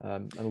well,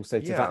 and also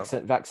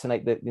to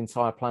vaccinate the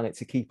entire planet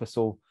to keep us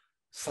all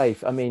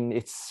safe. I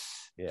mean,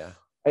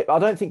 I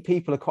don't think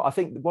people are. I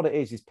think what it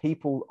is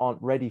people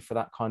aren't ready for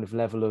that kind of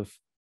level of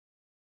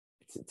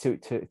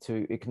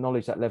to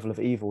acknowledge that level of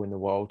evil in the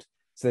world.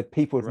 So that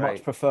people would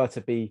much prefer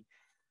to be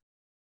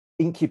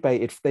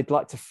incubated. They'd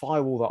like to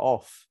fire all that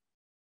off.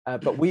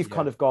 But we've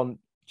kind of gone,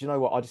 do you know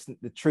what?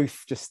 The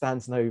truth just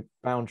stands no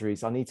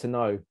boundaries. I need to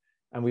know.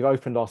 And we've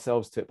opened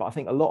ourselves to it. But I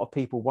think a lot of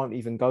people won't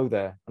even go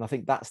there. And I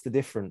think that's the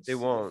difference. They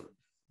won't.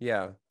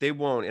 Yeah, they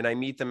won't. And I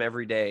meet them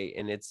every day,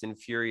 and it's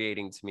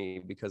infuriating to me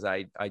because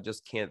I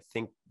just can't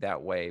think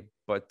that way.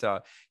 But,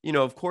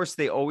 of course,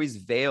 they always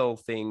veil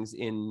things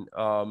in,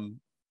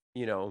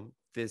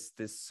 this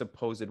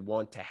supposed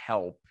want to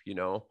help,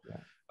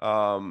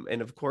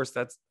 and of course,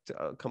 that's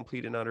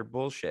complete and utter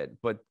bullshit.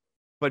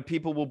 But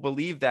people will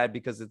believe that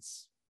because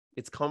it's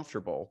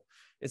comfortable.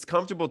 It's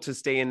comfortable to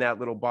stay in that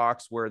little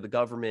box where the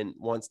government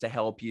wants to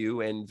help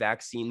you and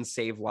vaccines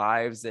save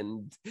lives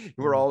and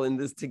we're all in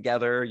this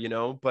together,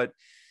 but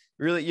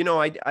really,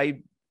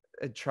 I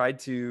tried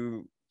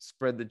to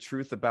spread the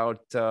truth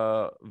about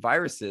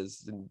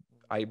viruses, and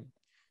I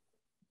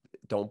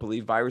don't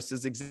believe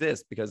viruses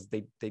exist because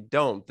they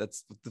don't.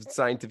 That's what the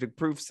scientific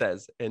proof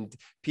says. And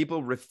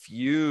people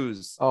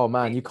refuse. Oh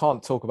man, you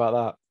can't talk about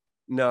that.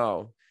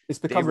 No. It's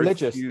become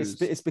religious.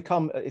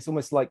 It's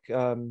almost like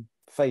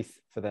faith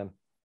for them.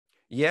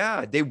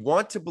 Yeah, they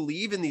want to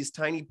believe in these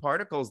tiny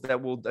particles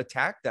that will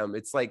attack them.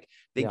 It's like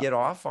they get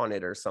off on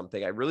it or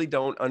something. I really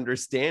don't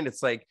understand.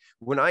 It's like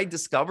when I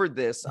discovered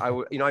this,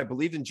 I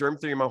believed in germ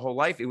theory my whole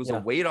life. It was a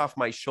weight off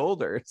my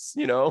shoulders,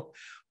 Oh,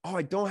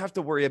 I don't have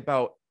to worry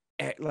about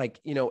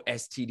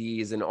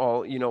STDs and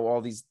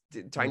all these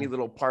tiny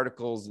little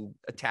particles and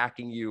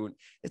attacking you.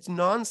 It's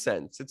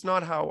nonsense. It's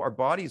not how our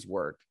bodies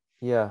work.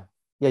 Yeah.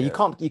 You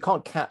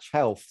can't catch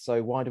health.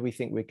 So why do we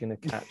think we're going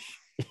to catch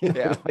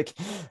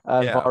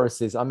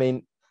viruses? I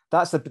mean,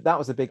 that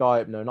was a big eye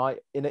opener,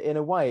 and in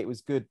a way it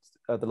was good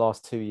the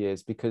last 2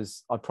 years,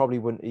 because I probably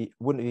wouldn't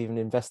have even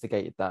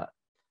investigated that.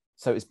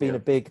 So it's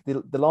been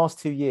the last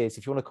 2 years,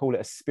 if you want to call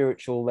it a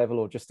spiritual level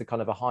or just a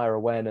kind of a higher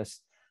awareness.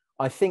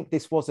 I think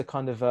this was a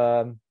kind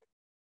of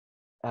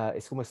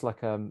it's almost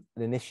like an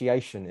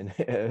initiation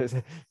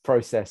in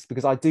process,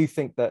 because I do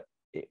think that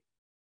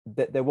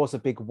that there was a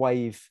big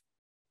wave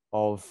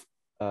of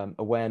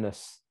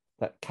awareness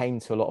that came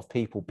to a lot of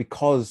people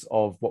because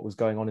of what was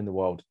going on in the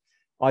world.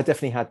 I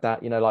definitely had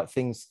that, like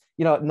things,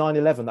 at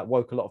 9/11 that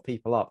woke a lot of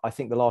people up. I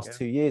think the last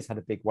 2 years had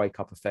a big wake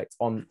up effect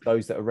on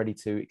those that are ready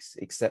to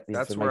accept the information.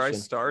 That's where I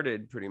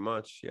started pretty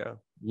much.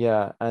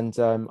 Yeah. And,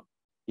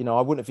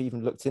 I wouldn't have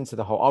even looked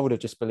into I would have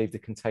just believed the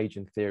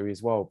contagion theory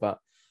as well. But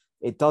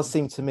it does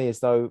seem to me as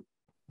though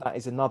that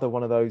is another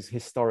one of those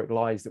historic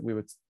lies that we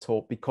were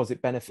taught because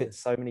it benefits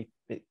so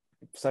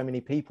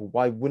many people.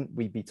 Why wouldn't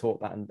we be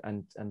taught that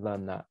and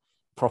learn that,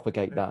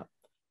 propagate that?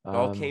 It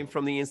all came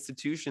from the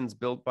institutions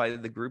built by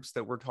the groups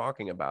that we're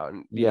talking about,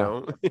 and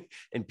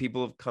and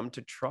people have come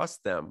to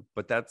trust them.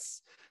 But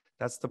that's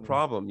the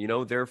problem.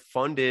 They're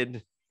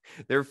funded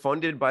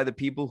by the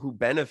people who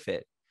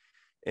benefit,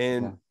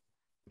 and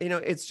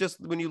it's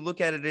just, when you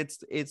look at it,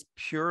 it's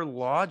pure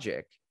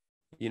logic.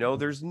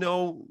 There's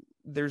no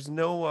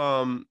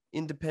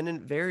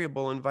independent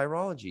variable in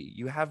virology.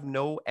 You have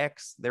no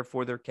X,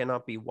 therefore there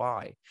cannot be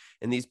Y.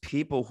 And these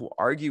people who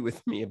argue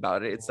with me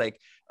about it, it's like,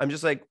 I'm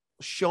just like,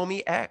 show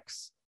me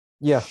X.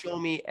 Show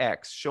me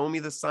X. Show me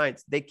the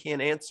science. They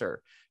can't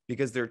answer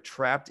because they're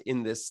trapped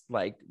in this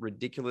like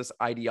ridiculous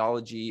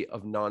ideology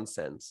of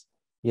nonsense.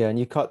 Yeah, and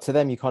you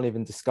can't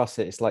even discuss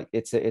it. It's like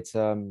it's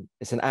an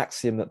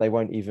axiom that they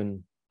won't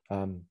even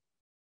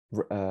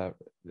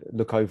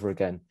look over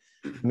again.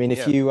 I mean,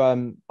 if you,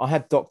 I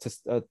had Dr.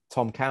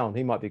 Tom Cowan,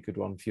 he might be a good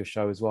one for your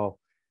show as well.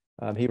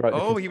 He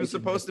wrote. He was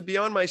supposed to be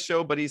on my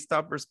show, but he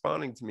stopped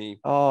responding to me.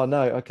 Oh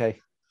no, okay.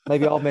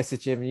 Maybe I'll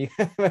message him and you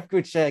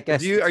could share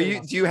guests.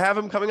 Do you have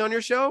him coming on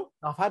your show?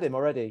 I've had him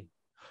already.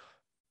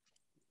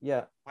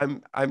 Yeah.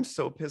 I'm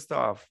so pissed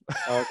off.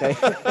 Okay.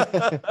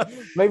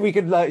 Maybe we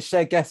could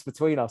share guests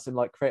between us and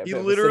create. He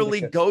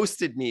literally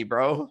ghosted me,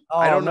 bro. Oh,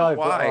 I don't know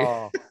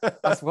why.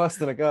 That's worse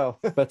than a girl.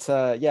 But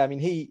I mean,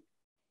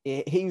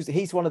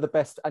 he's one of the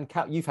best, and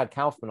you've had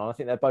Kaufman on. I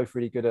think they're both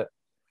really good at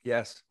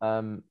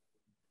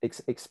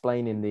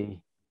explaining the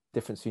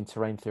difference between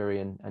terrain theory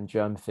and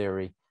germ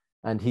theory.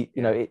 And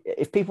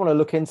if people want to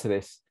look into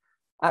this,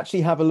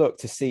 actually have a look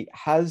to see,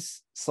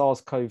 has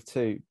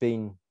SARS-CoV-2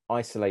 been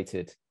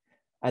isolated?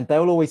 And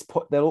they'll always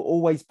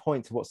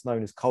point to what's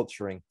known as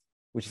culturing,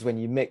 which is when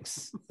you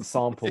mix the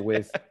sample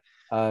with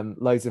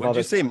loads of other. Did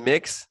you say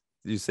mix?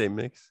 You say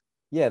mix?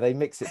 Yeah, they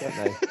mix it, don't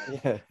they?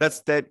 Yeah.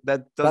 That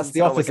That's doesn't the sound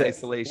like opposite.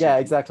 isolation. Yeah,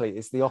 exactly.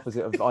 It's the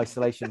opposite of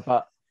isolation.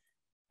 But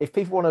if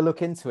people want to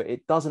look into it,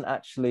 it doesn't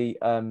actually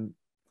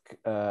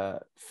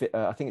fit,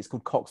 I think it's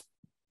called Cox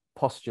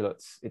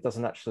postulates. It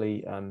doesn't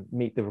actually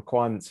meet the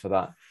requirements for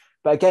that.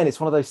 But again, it's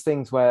one of those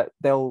things where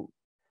they'll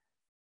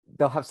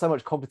have so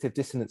much cognitive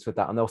dissonance with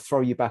that, and they'll throw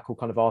you back all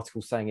kind of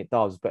articles saying it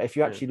does. But if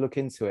you actually look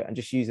into it and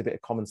just use a bit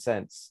of common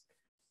sense,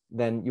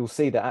 then you'll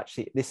see that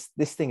actually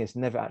this thing has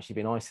never actually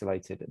been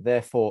isolated.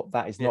 Therefore,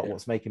 that is not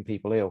what's making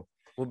people ill.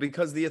 Well,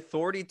 because the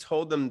authority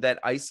told them that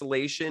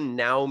isolation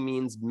now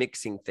means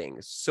mixing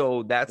things.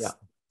 So that's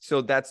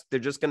they're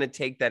just going to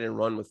take that and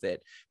run with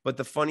it. But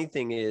the funny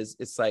thing is,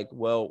 it's like,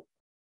 well,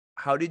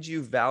 how did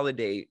you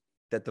validate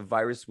that the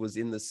virus was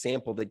in the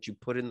sample that you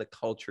put in the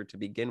culture to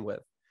begin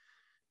with?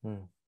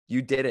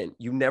 You didn't.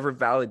 You never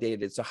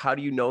validated it. So how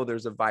do you know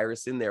there's a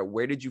virus in there?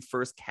 Where did you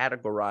first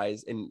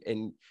categorize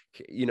and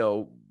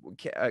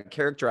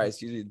characterize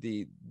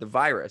the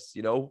virus?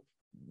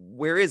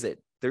 Where is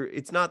it? There,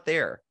 it's not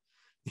there.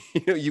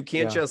 You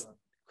can't just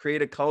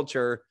create a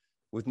culture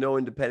with no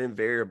independent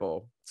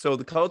variable. So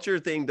the culture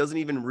thing doesn't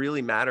even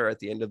really matter at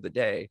the end of the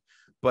day.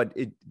 But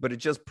it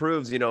just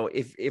proves,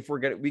 if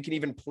we can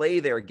even play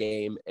their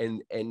game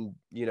and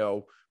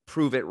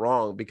prove it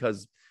wrong,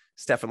 because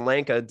Stefan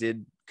Lanka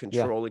did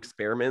control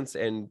experiments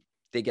and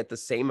they get the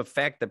same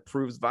effect that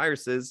proves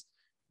viruses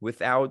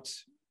without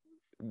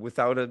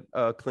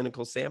a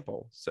clinical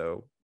sample.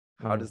 So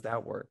how does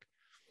that work?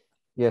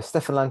 Yeah,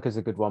 Stefan Lanka is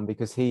a good one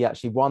because he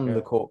actually won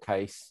the court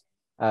case,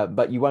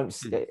 but you won't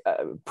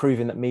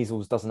proving that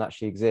measles doesn't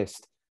actually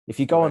exist. If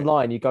you go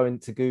online, you go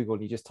into Google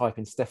and you just type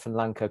in Stefan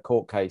Lanka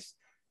court case,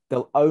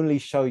 they'll only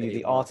show you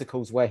the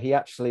articles where he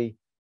actually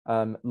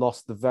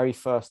lost the very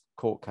first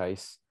court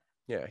case.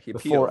 Yeah, he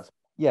appealed.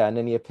 Yeah, and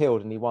then he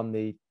appealed and he won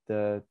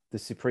the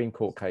Supreme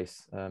Court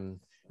case.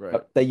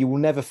 Right. But you will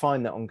never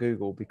find that on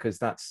Google because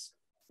that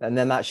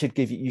should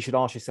give you should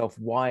ask yourself,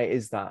 why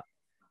is that?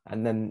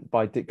 And then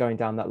by going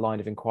down that line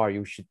of inquiry,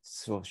 you should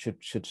sort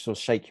of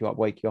shake you up,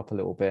 wake you up a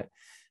little bit.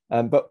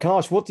 But can I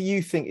ask, what do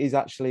you think is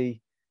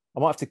actually? I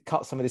might have to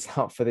cut some of this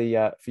out for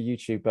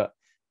YouTube, but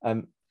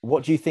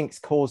what do you think is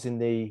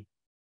causing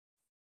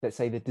let's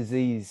say the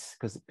disease?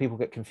 Because people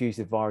get confused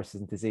with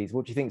viruses and disease.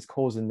 What do you think is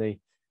causing the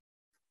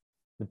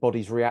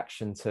body's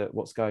reaction to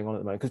what's going on at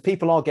the moment? Because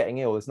people are getting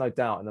ill. There's no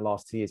doubt in the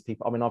last 2 years.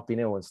 I mean, I've been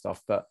ill and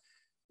stuff, but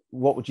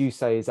what would you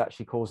say is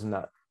actually causing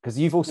that? Because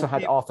you've also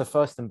had Arthur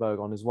Furstenberg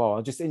on as well.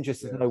 I'm just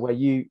interested to know where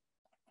you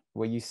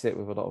sit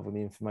with a lot of the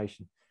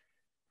information.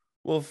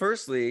 Well,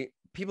 firstly,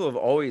 people have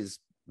always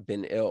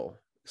been ill.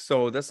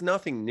 So that's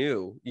nothing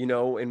new,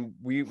 and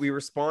we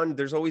respond.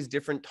 There's always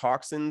different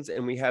toxins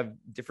and we have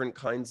different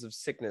kinds of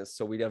sickness.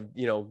 So we'd have,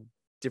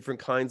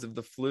 different kinds of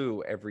the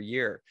flu every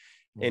year.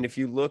 And if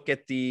you look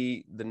at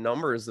the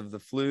numbers of the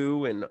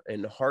flu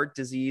and heart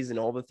disease and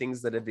all the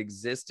things that have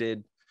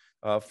existed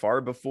far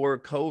before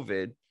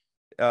COVID,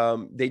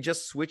 they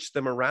just switched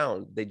them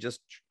around. They just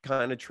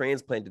kind of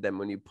transplanted them.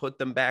 When you put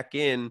them back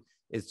in,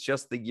 it's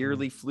just the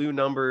yearly flu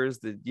numbers,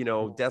 the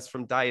deaths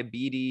from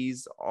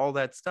diabetes, all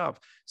that stuff.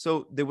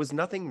 So there was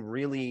nothing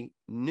really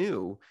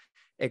new,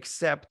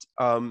 except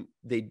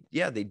they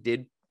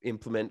did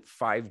implement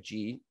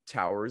 5G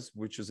towers,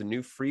 which was a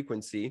new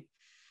frequency.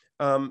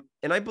 And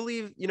I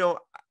believe,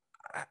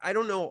 I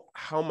don't know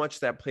how much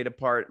that played a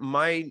part.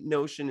 My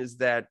notion is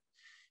that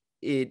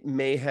it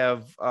may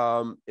have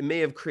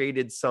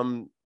created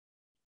some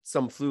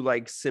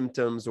flu-like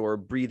symptoms or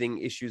breathing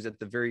issues at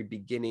the very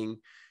beginning,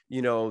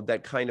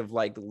 that kind of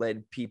like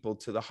led people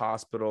to the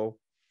hospital.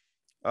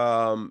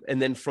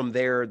 And then from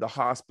there, the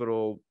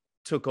hospital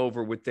took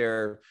over with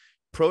their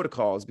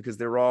protocols, because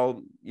they're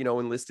all,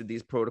 enlisted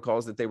these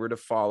protocols that they were to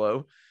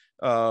follow,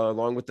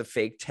 along with the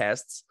fake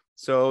tests.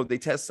 So they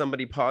test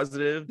somebody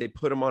positive, they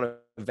put them on a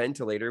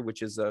ventilator,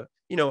 which is a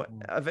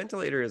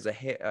ventilator is a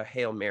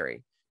Hail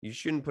Mary. You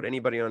shouldn't put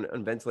anybody on a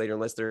ventilator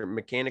unless they're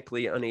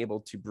mechanically unable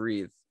to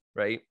breathe,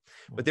 right?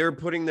 But they were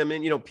putting them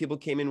in, people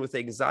came in with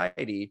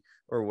anxiety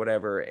or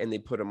whatever, and they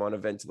put them on a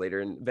ventilator,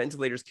 and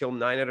ventilators kill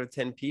 9 out of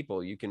 10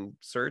 people. You can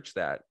search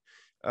that.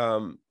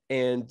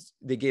 And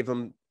they gave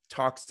them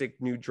toxic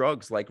new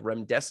drugs like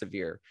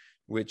remdesivir,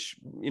 which,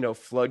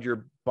 flood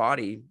your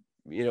body,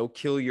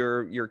 kill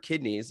your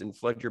kidneys and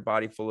flood your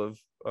body full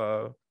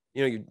of,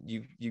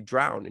 you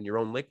drown in your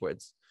own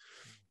liquids.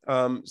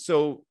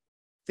 So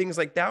things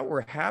like that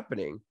were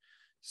happening.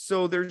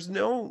 So there's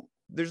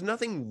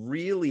nothing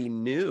really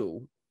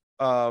new.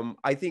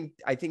 I think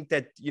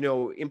that,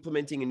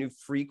 implementing a new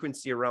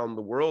frequency around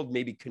the world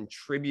maybe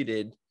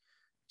contributed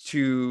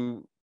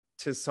to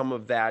some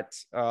of that,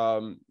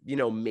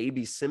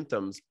 maybe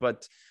symptoms,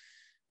 but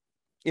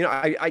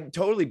I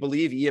totally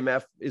believe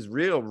EMF is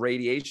real,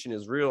 radiation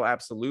is real,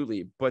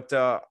 absolutely. But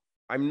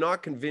I'm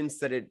not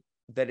convinced that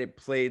it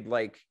played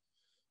like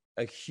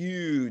a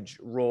huge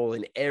role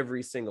in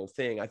every single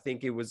thing. I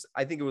think it was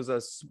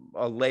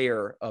a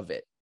layer of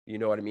it. You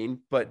know what I mean?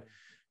 But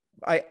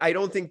I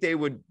don't think they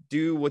would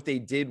do what they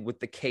did with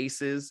the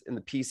cases and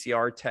the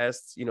PCR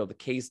tests, the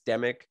case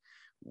demic,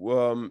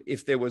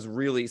 if there was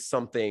really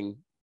something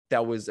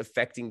that was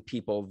affecting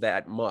people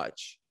that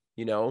much.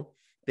 You know,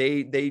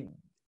 they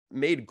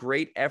made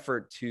great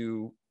effort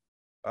to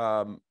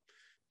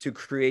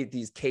create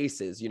these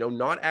cases, you know,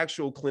 not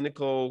actual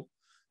clinical,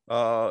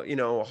 you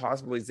know,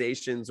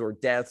 hospitalizations or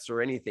deaths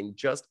or anything,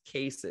 just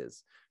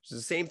cases. Which is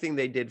the same thing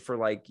they did for,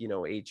 like, you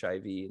know,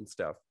 HIV and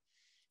stuff.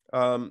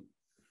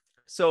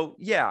 So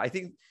yeah, I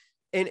think,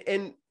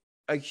 and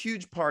a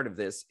huge part of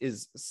this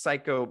is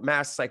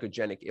mass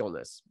psychogenic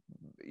illness.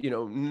 You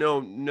know,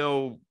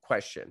 no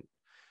question.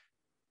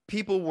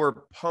 People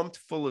were pumped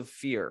full of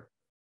fear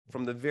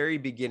from the very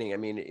beginning. I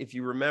mean, if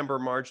you remember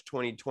March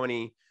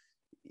 2020,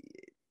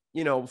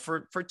 you know,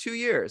 for 2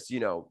 years, you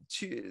know,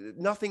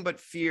 nothing but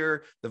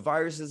fear. The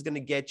virus is going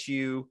to get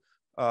you,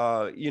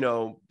 you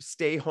know,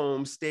 stay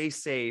home, stay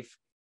safe,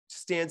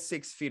 stand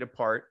 6 feet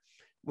apart.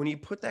 When you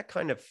put that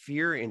kind of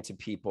fear into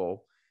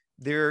people,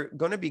 they're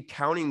going to be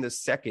counting the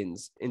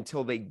seconds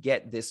until they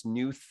get this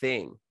new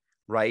thing,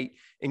 right?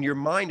 And your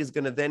mind is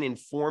going to then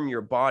inform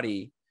your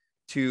body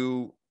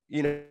to,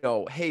 you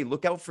know, hey,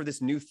 look out for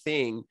this new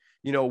thing.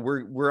 You know,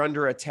 we're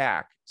under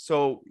attack.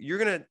 So you're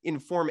going to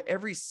inform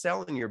every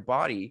cell in your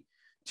body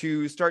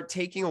to start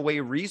taking away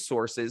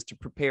resources to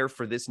prepare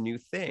for this new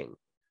thing.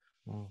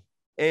 Wow.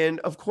 And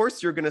of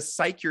course, you're going to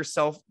psych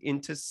yourself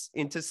into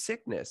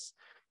sickness.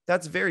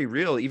 That's very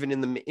real. Even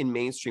in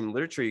mainstream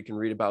literature, you can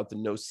read about the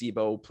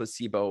nocebo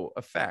placebo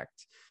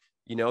effect.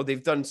 You know,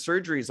 they've done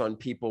surgeries on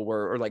people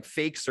or like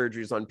fake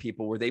surgeries on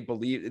people where they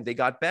believe they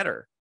got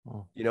better,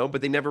 you know,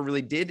 but they never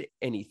really did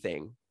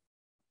anything.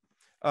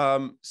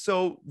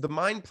 So the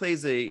mind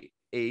plays a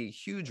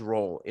huge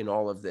role in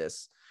all of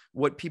this,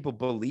 what people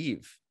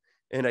believe.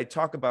 And I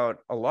talk about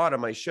a lot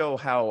on my show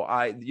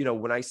how you know,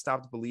 when I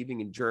stopped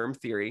believing in germ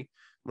theory,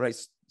 when I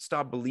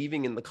stopped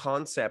believing in the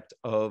concept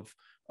of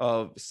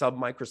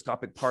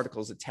submicroscopic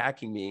particles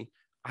attacking me,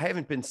 I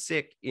haven't been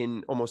sick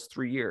in almost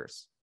 3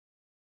 years.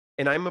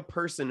 And I'm a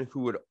person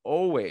who would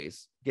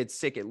always get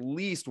sick at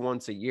least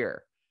once a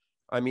year.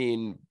 I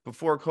mean,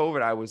 before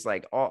COVID, I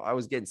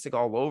was getting sick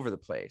all over the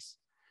place.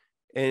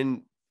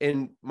 And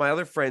my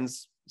other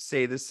friends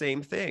say the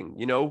same thing.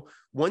 You know,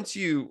 once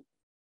you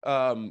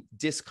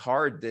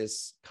discard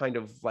this kind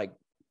of like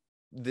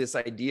this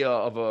idea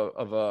of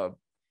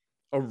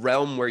a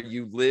realm where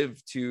you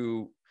live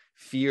to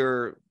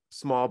fear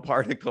small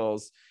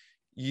particles,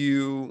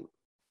 you're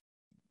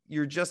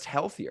just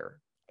healthier.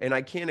 And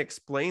I can't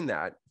explain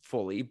that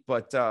fully,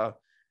 but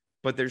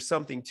there's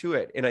something to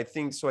it. And I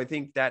think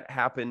that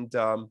happened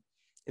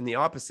in the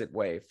opposite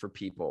way for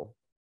people.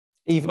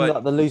 Even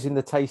like the losing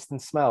the taste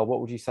and smell,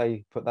 what would you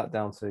say put that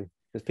down to?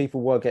 Because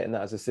people were getting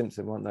that as a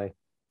symptom, weren't they?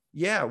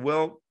 Yeah,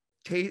 well,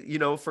 you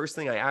know, first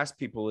thing I ask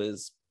people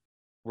is,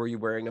 were you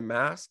wearing a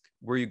mask?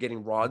 Were you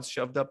getting rods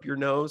shoved up your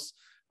nose?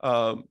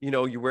 You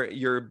know,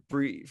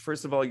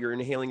 first of all, you're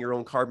inhaling your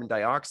own carbon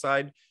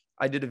dioxide.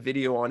 I did a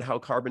video on how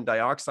carbon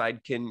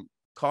dioxide can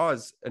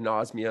cause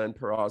anosmia and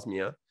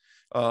parosmia.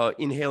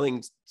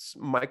 Inhaling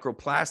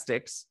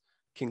microplastics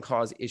can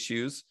cause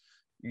issues.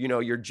 You know,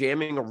 you're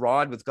jamming a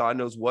rod with God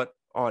knows what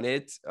on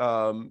it,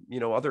 you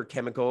know, other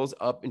chemicals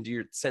up into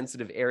your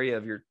sensitive area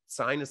of your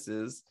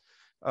sinuses.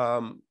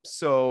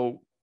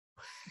 So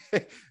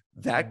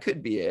that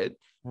could be it.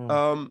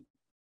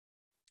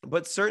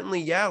 But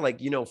certainly, yeah,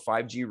 like, you know,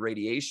 5G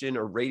radiation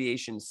or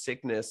radiation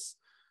sickness,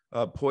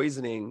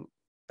 poisoning,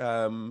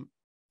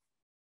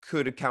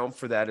 could account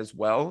for that as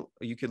well.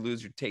 You could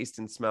lose your taste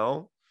and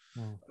smell.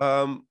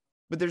 But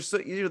there's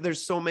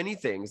so many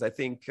things, I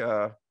think,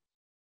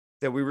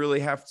 that we really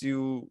have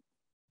to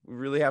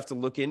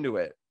look into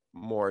it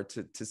more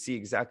to see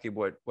exactly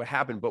what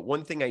happened. But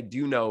one thing I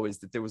do know is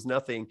that there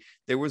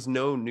was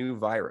no new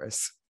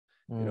virus,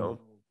 you know?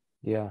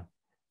 Yeah.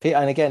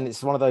 And again,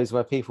 it's one of those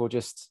where people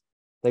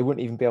they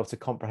wouldn't even be able to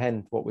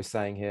comprehend what we're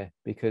saying here,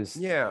 because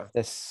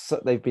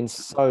they've been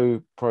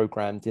so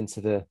programmed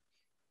into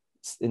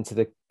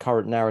the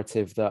current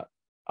narrative that,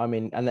 I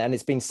mean, and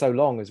it's been so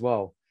long as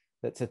well,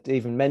 that to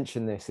even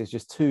mention this is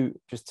just too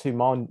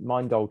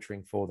mind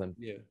altering for them.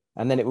 Yeah.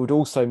 And then it would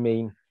also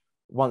mean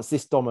once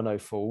this domino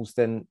falls,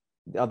 then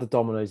the other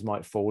dominoes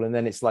might fall, and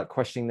then it's like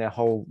questioning their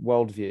whole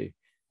worldview.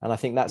 And I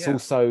think that's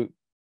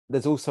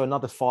there's also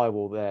another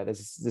firewall there.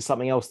 There's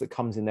something else that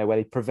comes in there where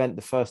they prevent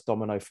the first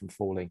domino from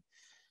falling.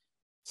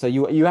 So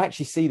you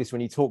actually see this when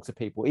you talk to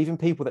people, even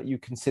people that you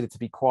consider to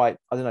be quite,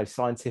 I don't know,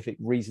 scientific,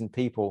 reasoned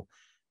people.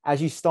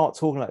 As you start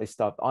talking about this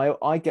stuff, I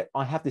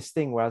have this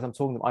thing where as I'm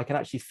talking to them, I can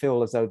actually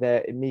feel as though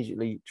they're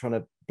immediately trying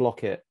to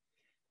block it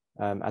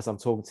as I'm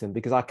talking to them,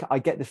 because I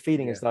get the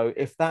feeling as though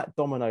if that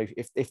domino,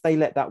 if they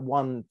let that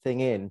one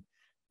thing in,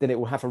 then it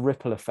will have a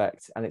ripple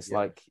effect. And it's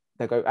like,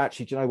 they'll go,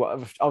 actually, do you know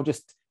what? I'll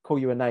just call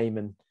you a name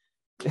and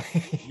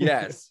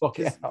yes.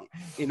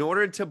 In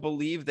order to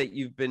believe that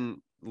you've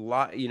been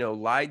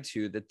lied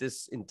to, that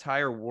this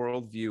entire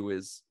worldview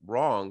is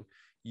wrong,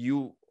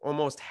 you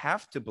almost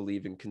have to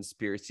believe in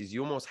conspiracies.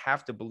 You almost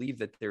have to believe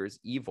that there is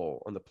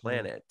evil on the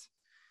planet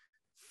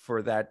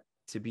for that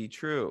to be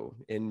true.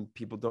 And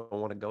people don't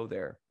want to go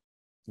there.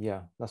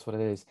 Yeah, that's what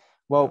it is.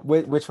 Well,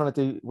 we're trying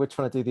to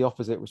do the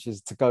opposite, which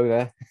is to go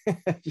there,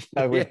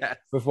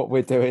 with what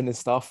we're doing and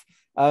stuff.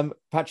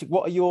 Patrick,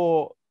 what are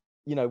your,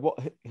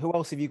 who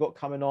else have you got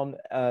coming on?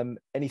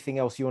 Anything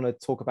else you want to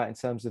talk about in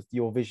terms of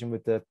your vision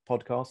with the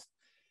podcast?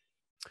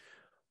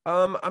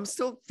 I'm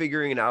still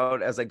figuring it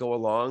out as I go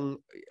along,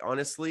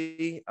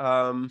 honestly.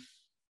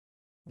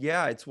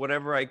 Yeah, it's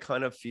whatever I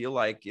kind of feel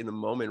like in the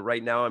moment.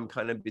 Right now, I'm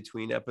kind of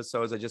between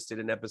episodes. I just did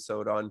an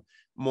episode on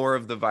more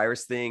of the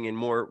virus thing and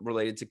more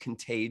related to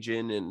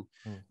contagion. And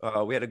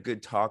we had a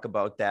good talk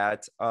about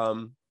that.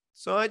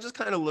 So I just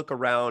kind of look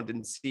around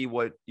and see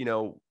what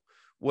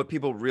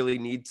people really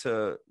need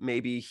to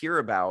maybe hear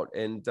about,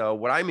 and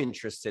what I'm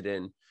interested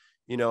in,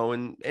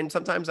 and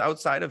sometimes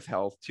outside of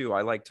health too.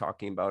 I like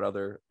talking about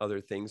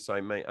other things. So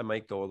I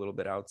might go a little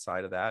bit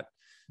outside of that.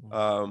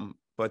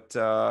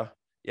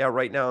 Yeah,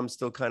 right now I'm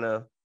still kind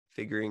of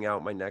figuring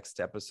out my next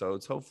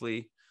episodes.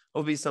 Hopefully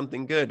it'll be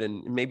something good,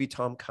 and maybe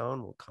Tom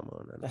Cowan will come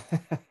on.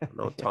 I don't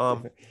know,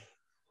 Tom.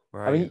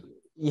 Where are you?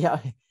 Yeah.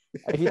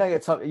 If you don't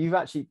get time, you've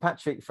actually,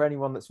 Patrick, for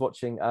anyone that's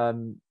watching,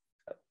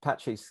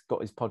 Patrick's got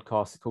his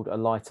podcast called A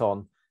Light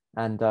On,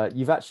 and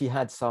you've actually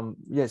had some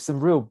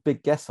real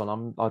big guests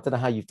on. I don't know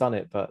how you've done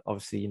it, but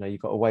obviously, you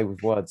got away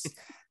with words.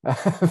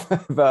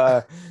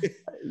 But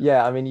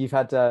yeah, I mean, you've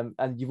had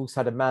and you've also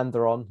had Amanda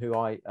on, who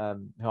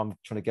I'm trying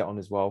to get on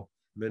as well.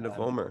 Amanda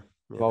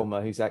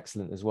Volmer, who's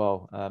excellent as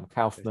well.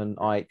 Kaufman,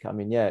 Ike. I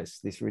mean, yeah,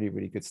 it's really,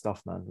 really good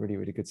stuff, man. Really,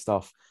 really good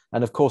stuff.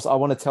 And of course, I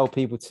want to tell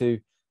people to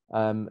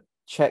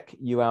check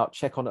you out.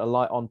 Check on A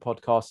Light On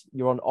podcast.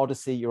 You're on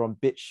Odysee. You're on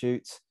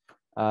BitChute.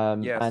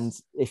 Yes. And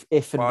if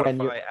and Spotify,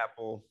 when you're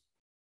Apple,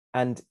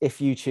 and if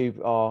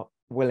YouTube are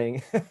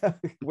willing,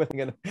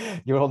 and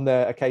you're on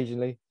there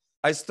occasionally.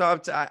 I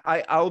stopped.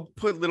 I'll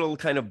put little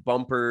kind of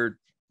bumper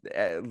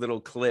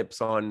little clips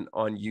on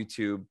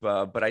YouTube,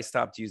 but I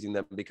stopped using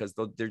them because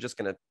they're just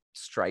gonna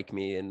strike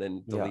me and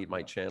then delete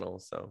my channel.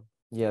 So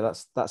yeah,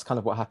 that's kind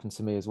of what happened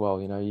to me as well.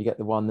 You get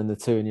the one and the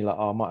two, and you're like,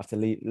 oh, I might have to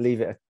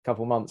leave it a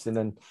couple months, and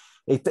then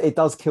it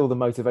does kill the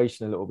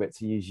motivation a little bit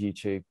to use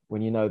YouTube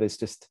when there's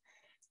just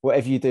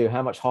whatever you do,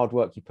 how much hard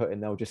work you put in,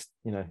 they'll just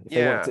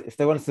if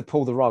they wanted to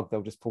pull the rug,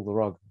 they'll just pull the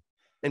rug.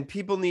 And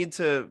people need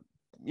to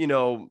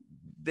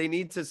they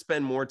need to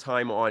spend more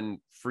time on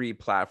free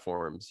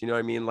platforms. You know what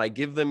I mean? Like,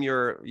 give them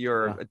your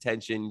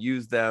attention,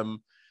 use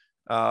them.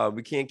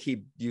 We can't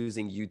keep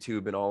using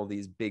YouTube and all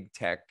these big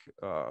tech,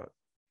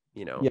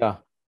 Yeah,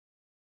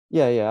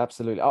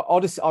 absolutely.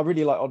 Odysee, I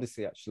really like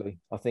Odysee, actually.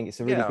 I think it's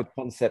a really good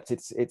concept.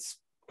 It's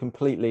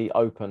completely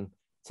open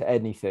to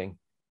anything.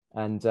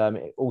 And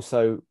it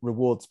also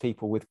rewards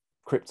people with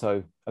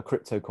a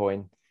crypto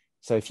coin.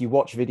 So if you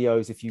watch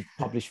videos, if you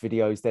publish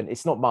videos, then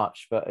it's not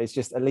much, but it's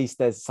just at least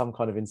there's some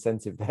kind of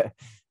incentive there.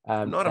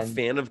 I'm not a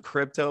fan of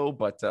crypto,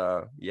 but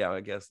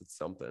I guess it's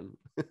something.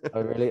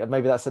 Oh, really?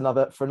 Maybe that's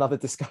another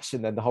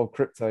discussion then, the whole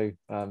crypto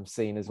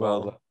scene as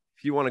well. But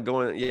if you want to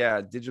go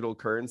in, digital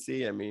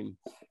currency. I mean,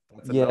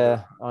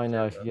 I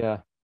know. Yeah.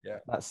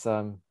 That's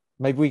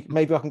maybe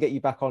I can get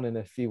you back on in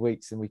a few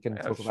weeks and we can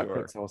talk about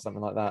crypto or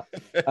something like that.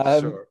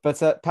 Sure.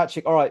 But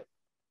Patrick, all right,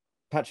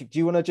 Patrick, do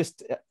you want to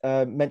just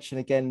mention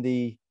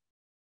again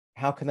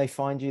how can they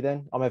find you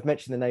then? I've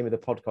mentioned the name of the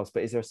podcast,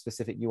 but is there a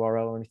specific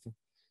URL or anything?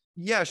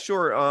 Yeah,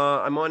 sure.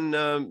 I'm on,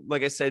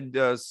 like I said,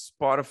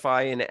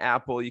 Spotify and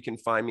Apple. You can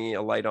find me,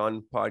 A Light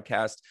On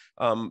podcast,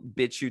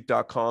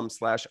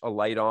 bitchute.com/A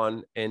Light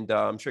On. And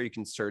I'm sure you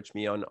can search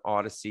me on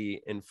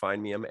Odysee and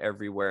find me. I'm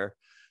everywhere.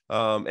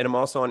 And I'm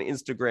also on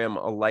Instagram,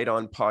 A Light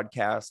On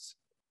podcast,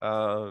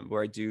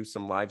 where I do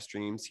some live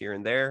streams here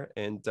and there.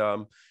 And,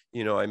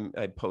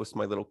 I post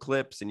my little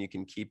clips, and you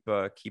can keep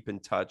in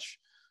touch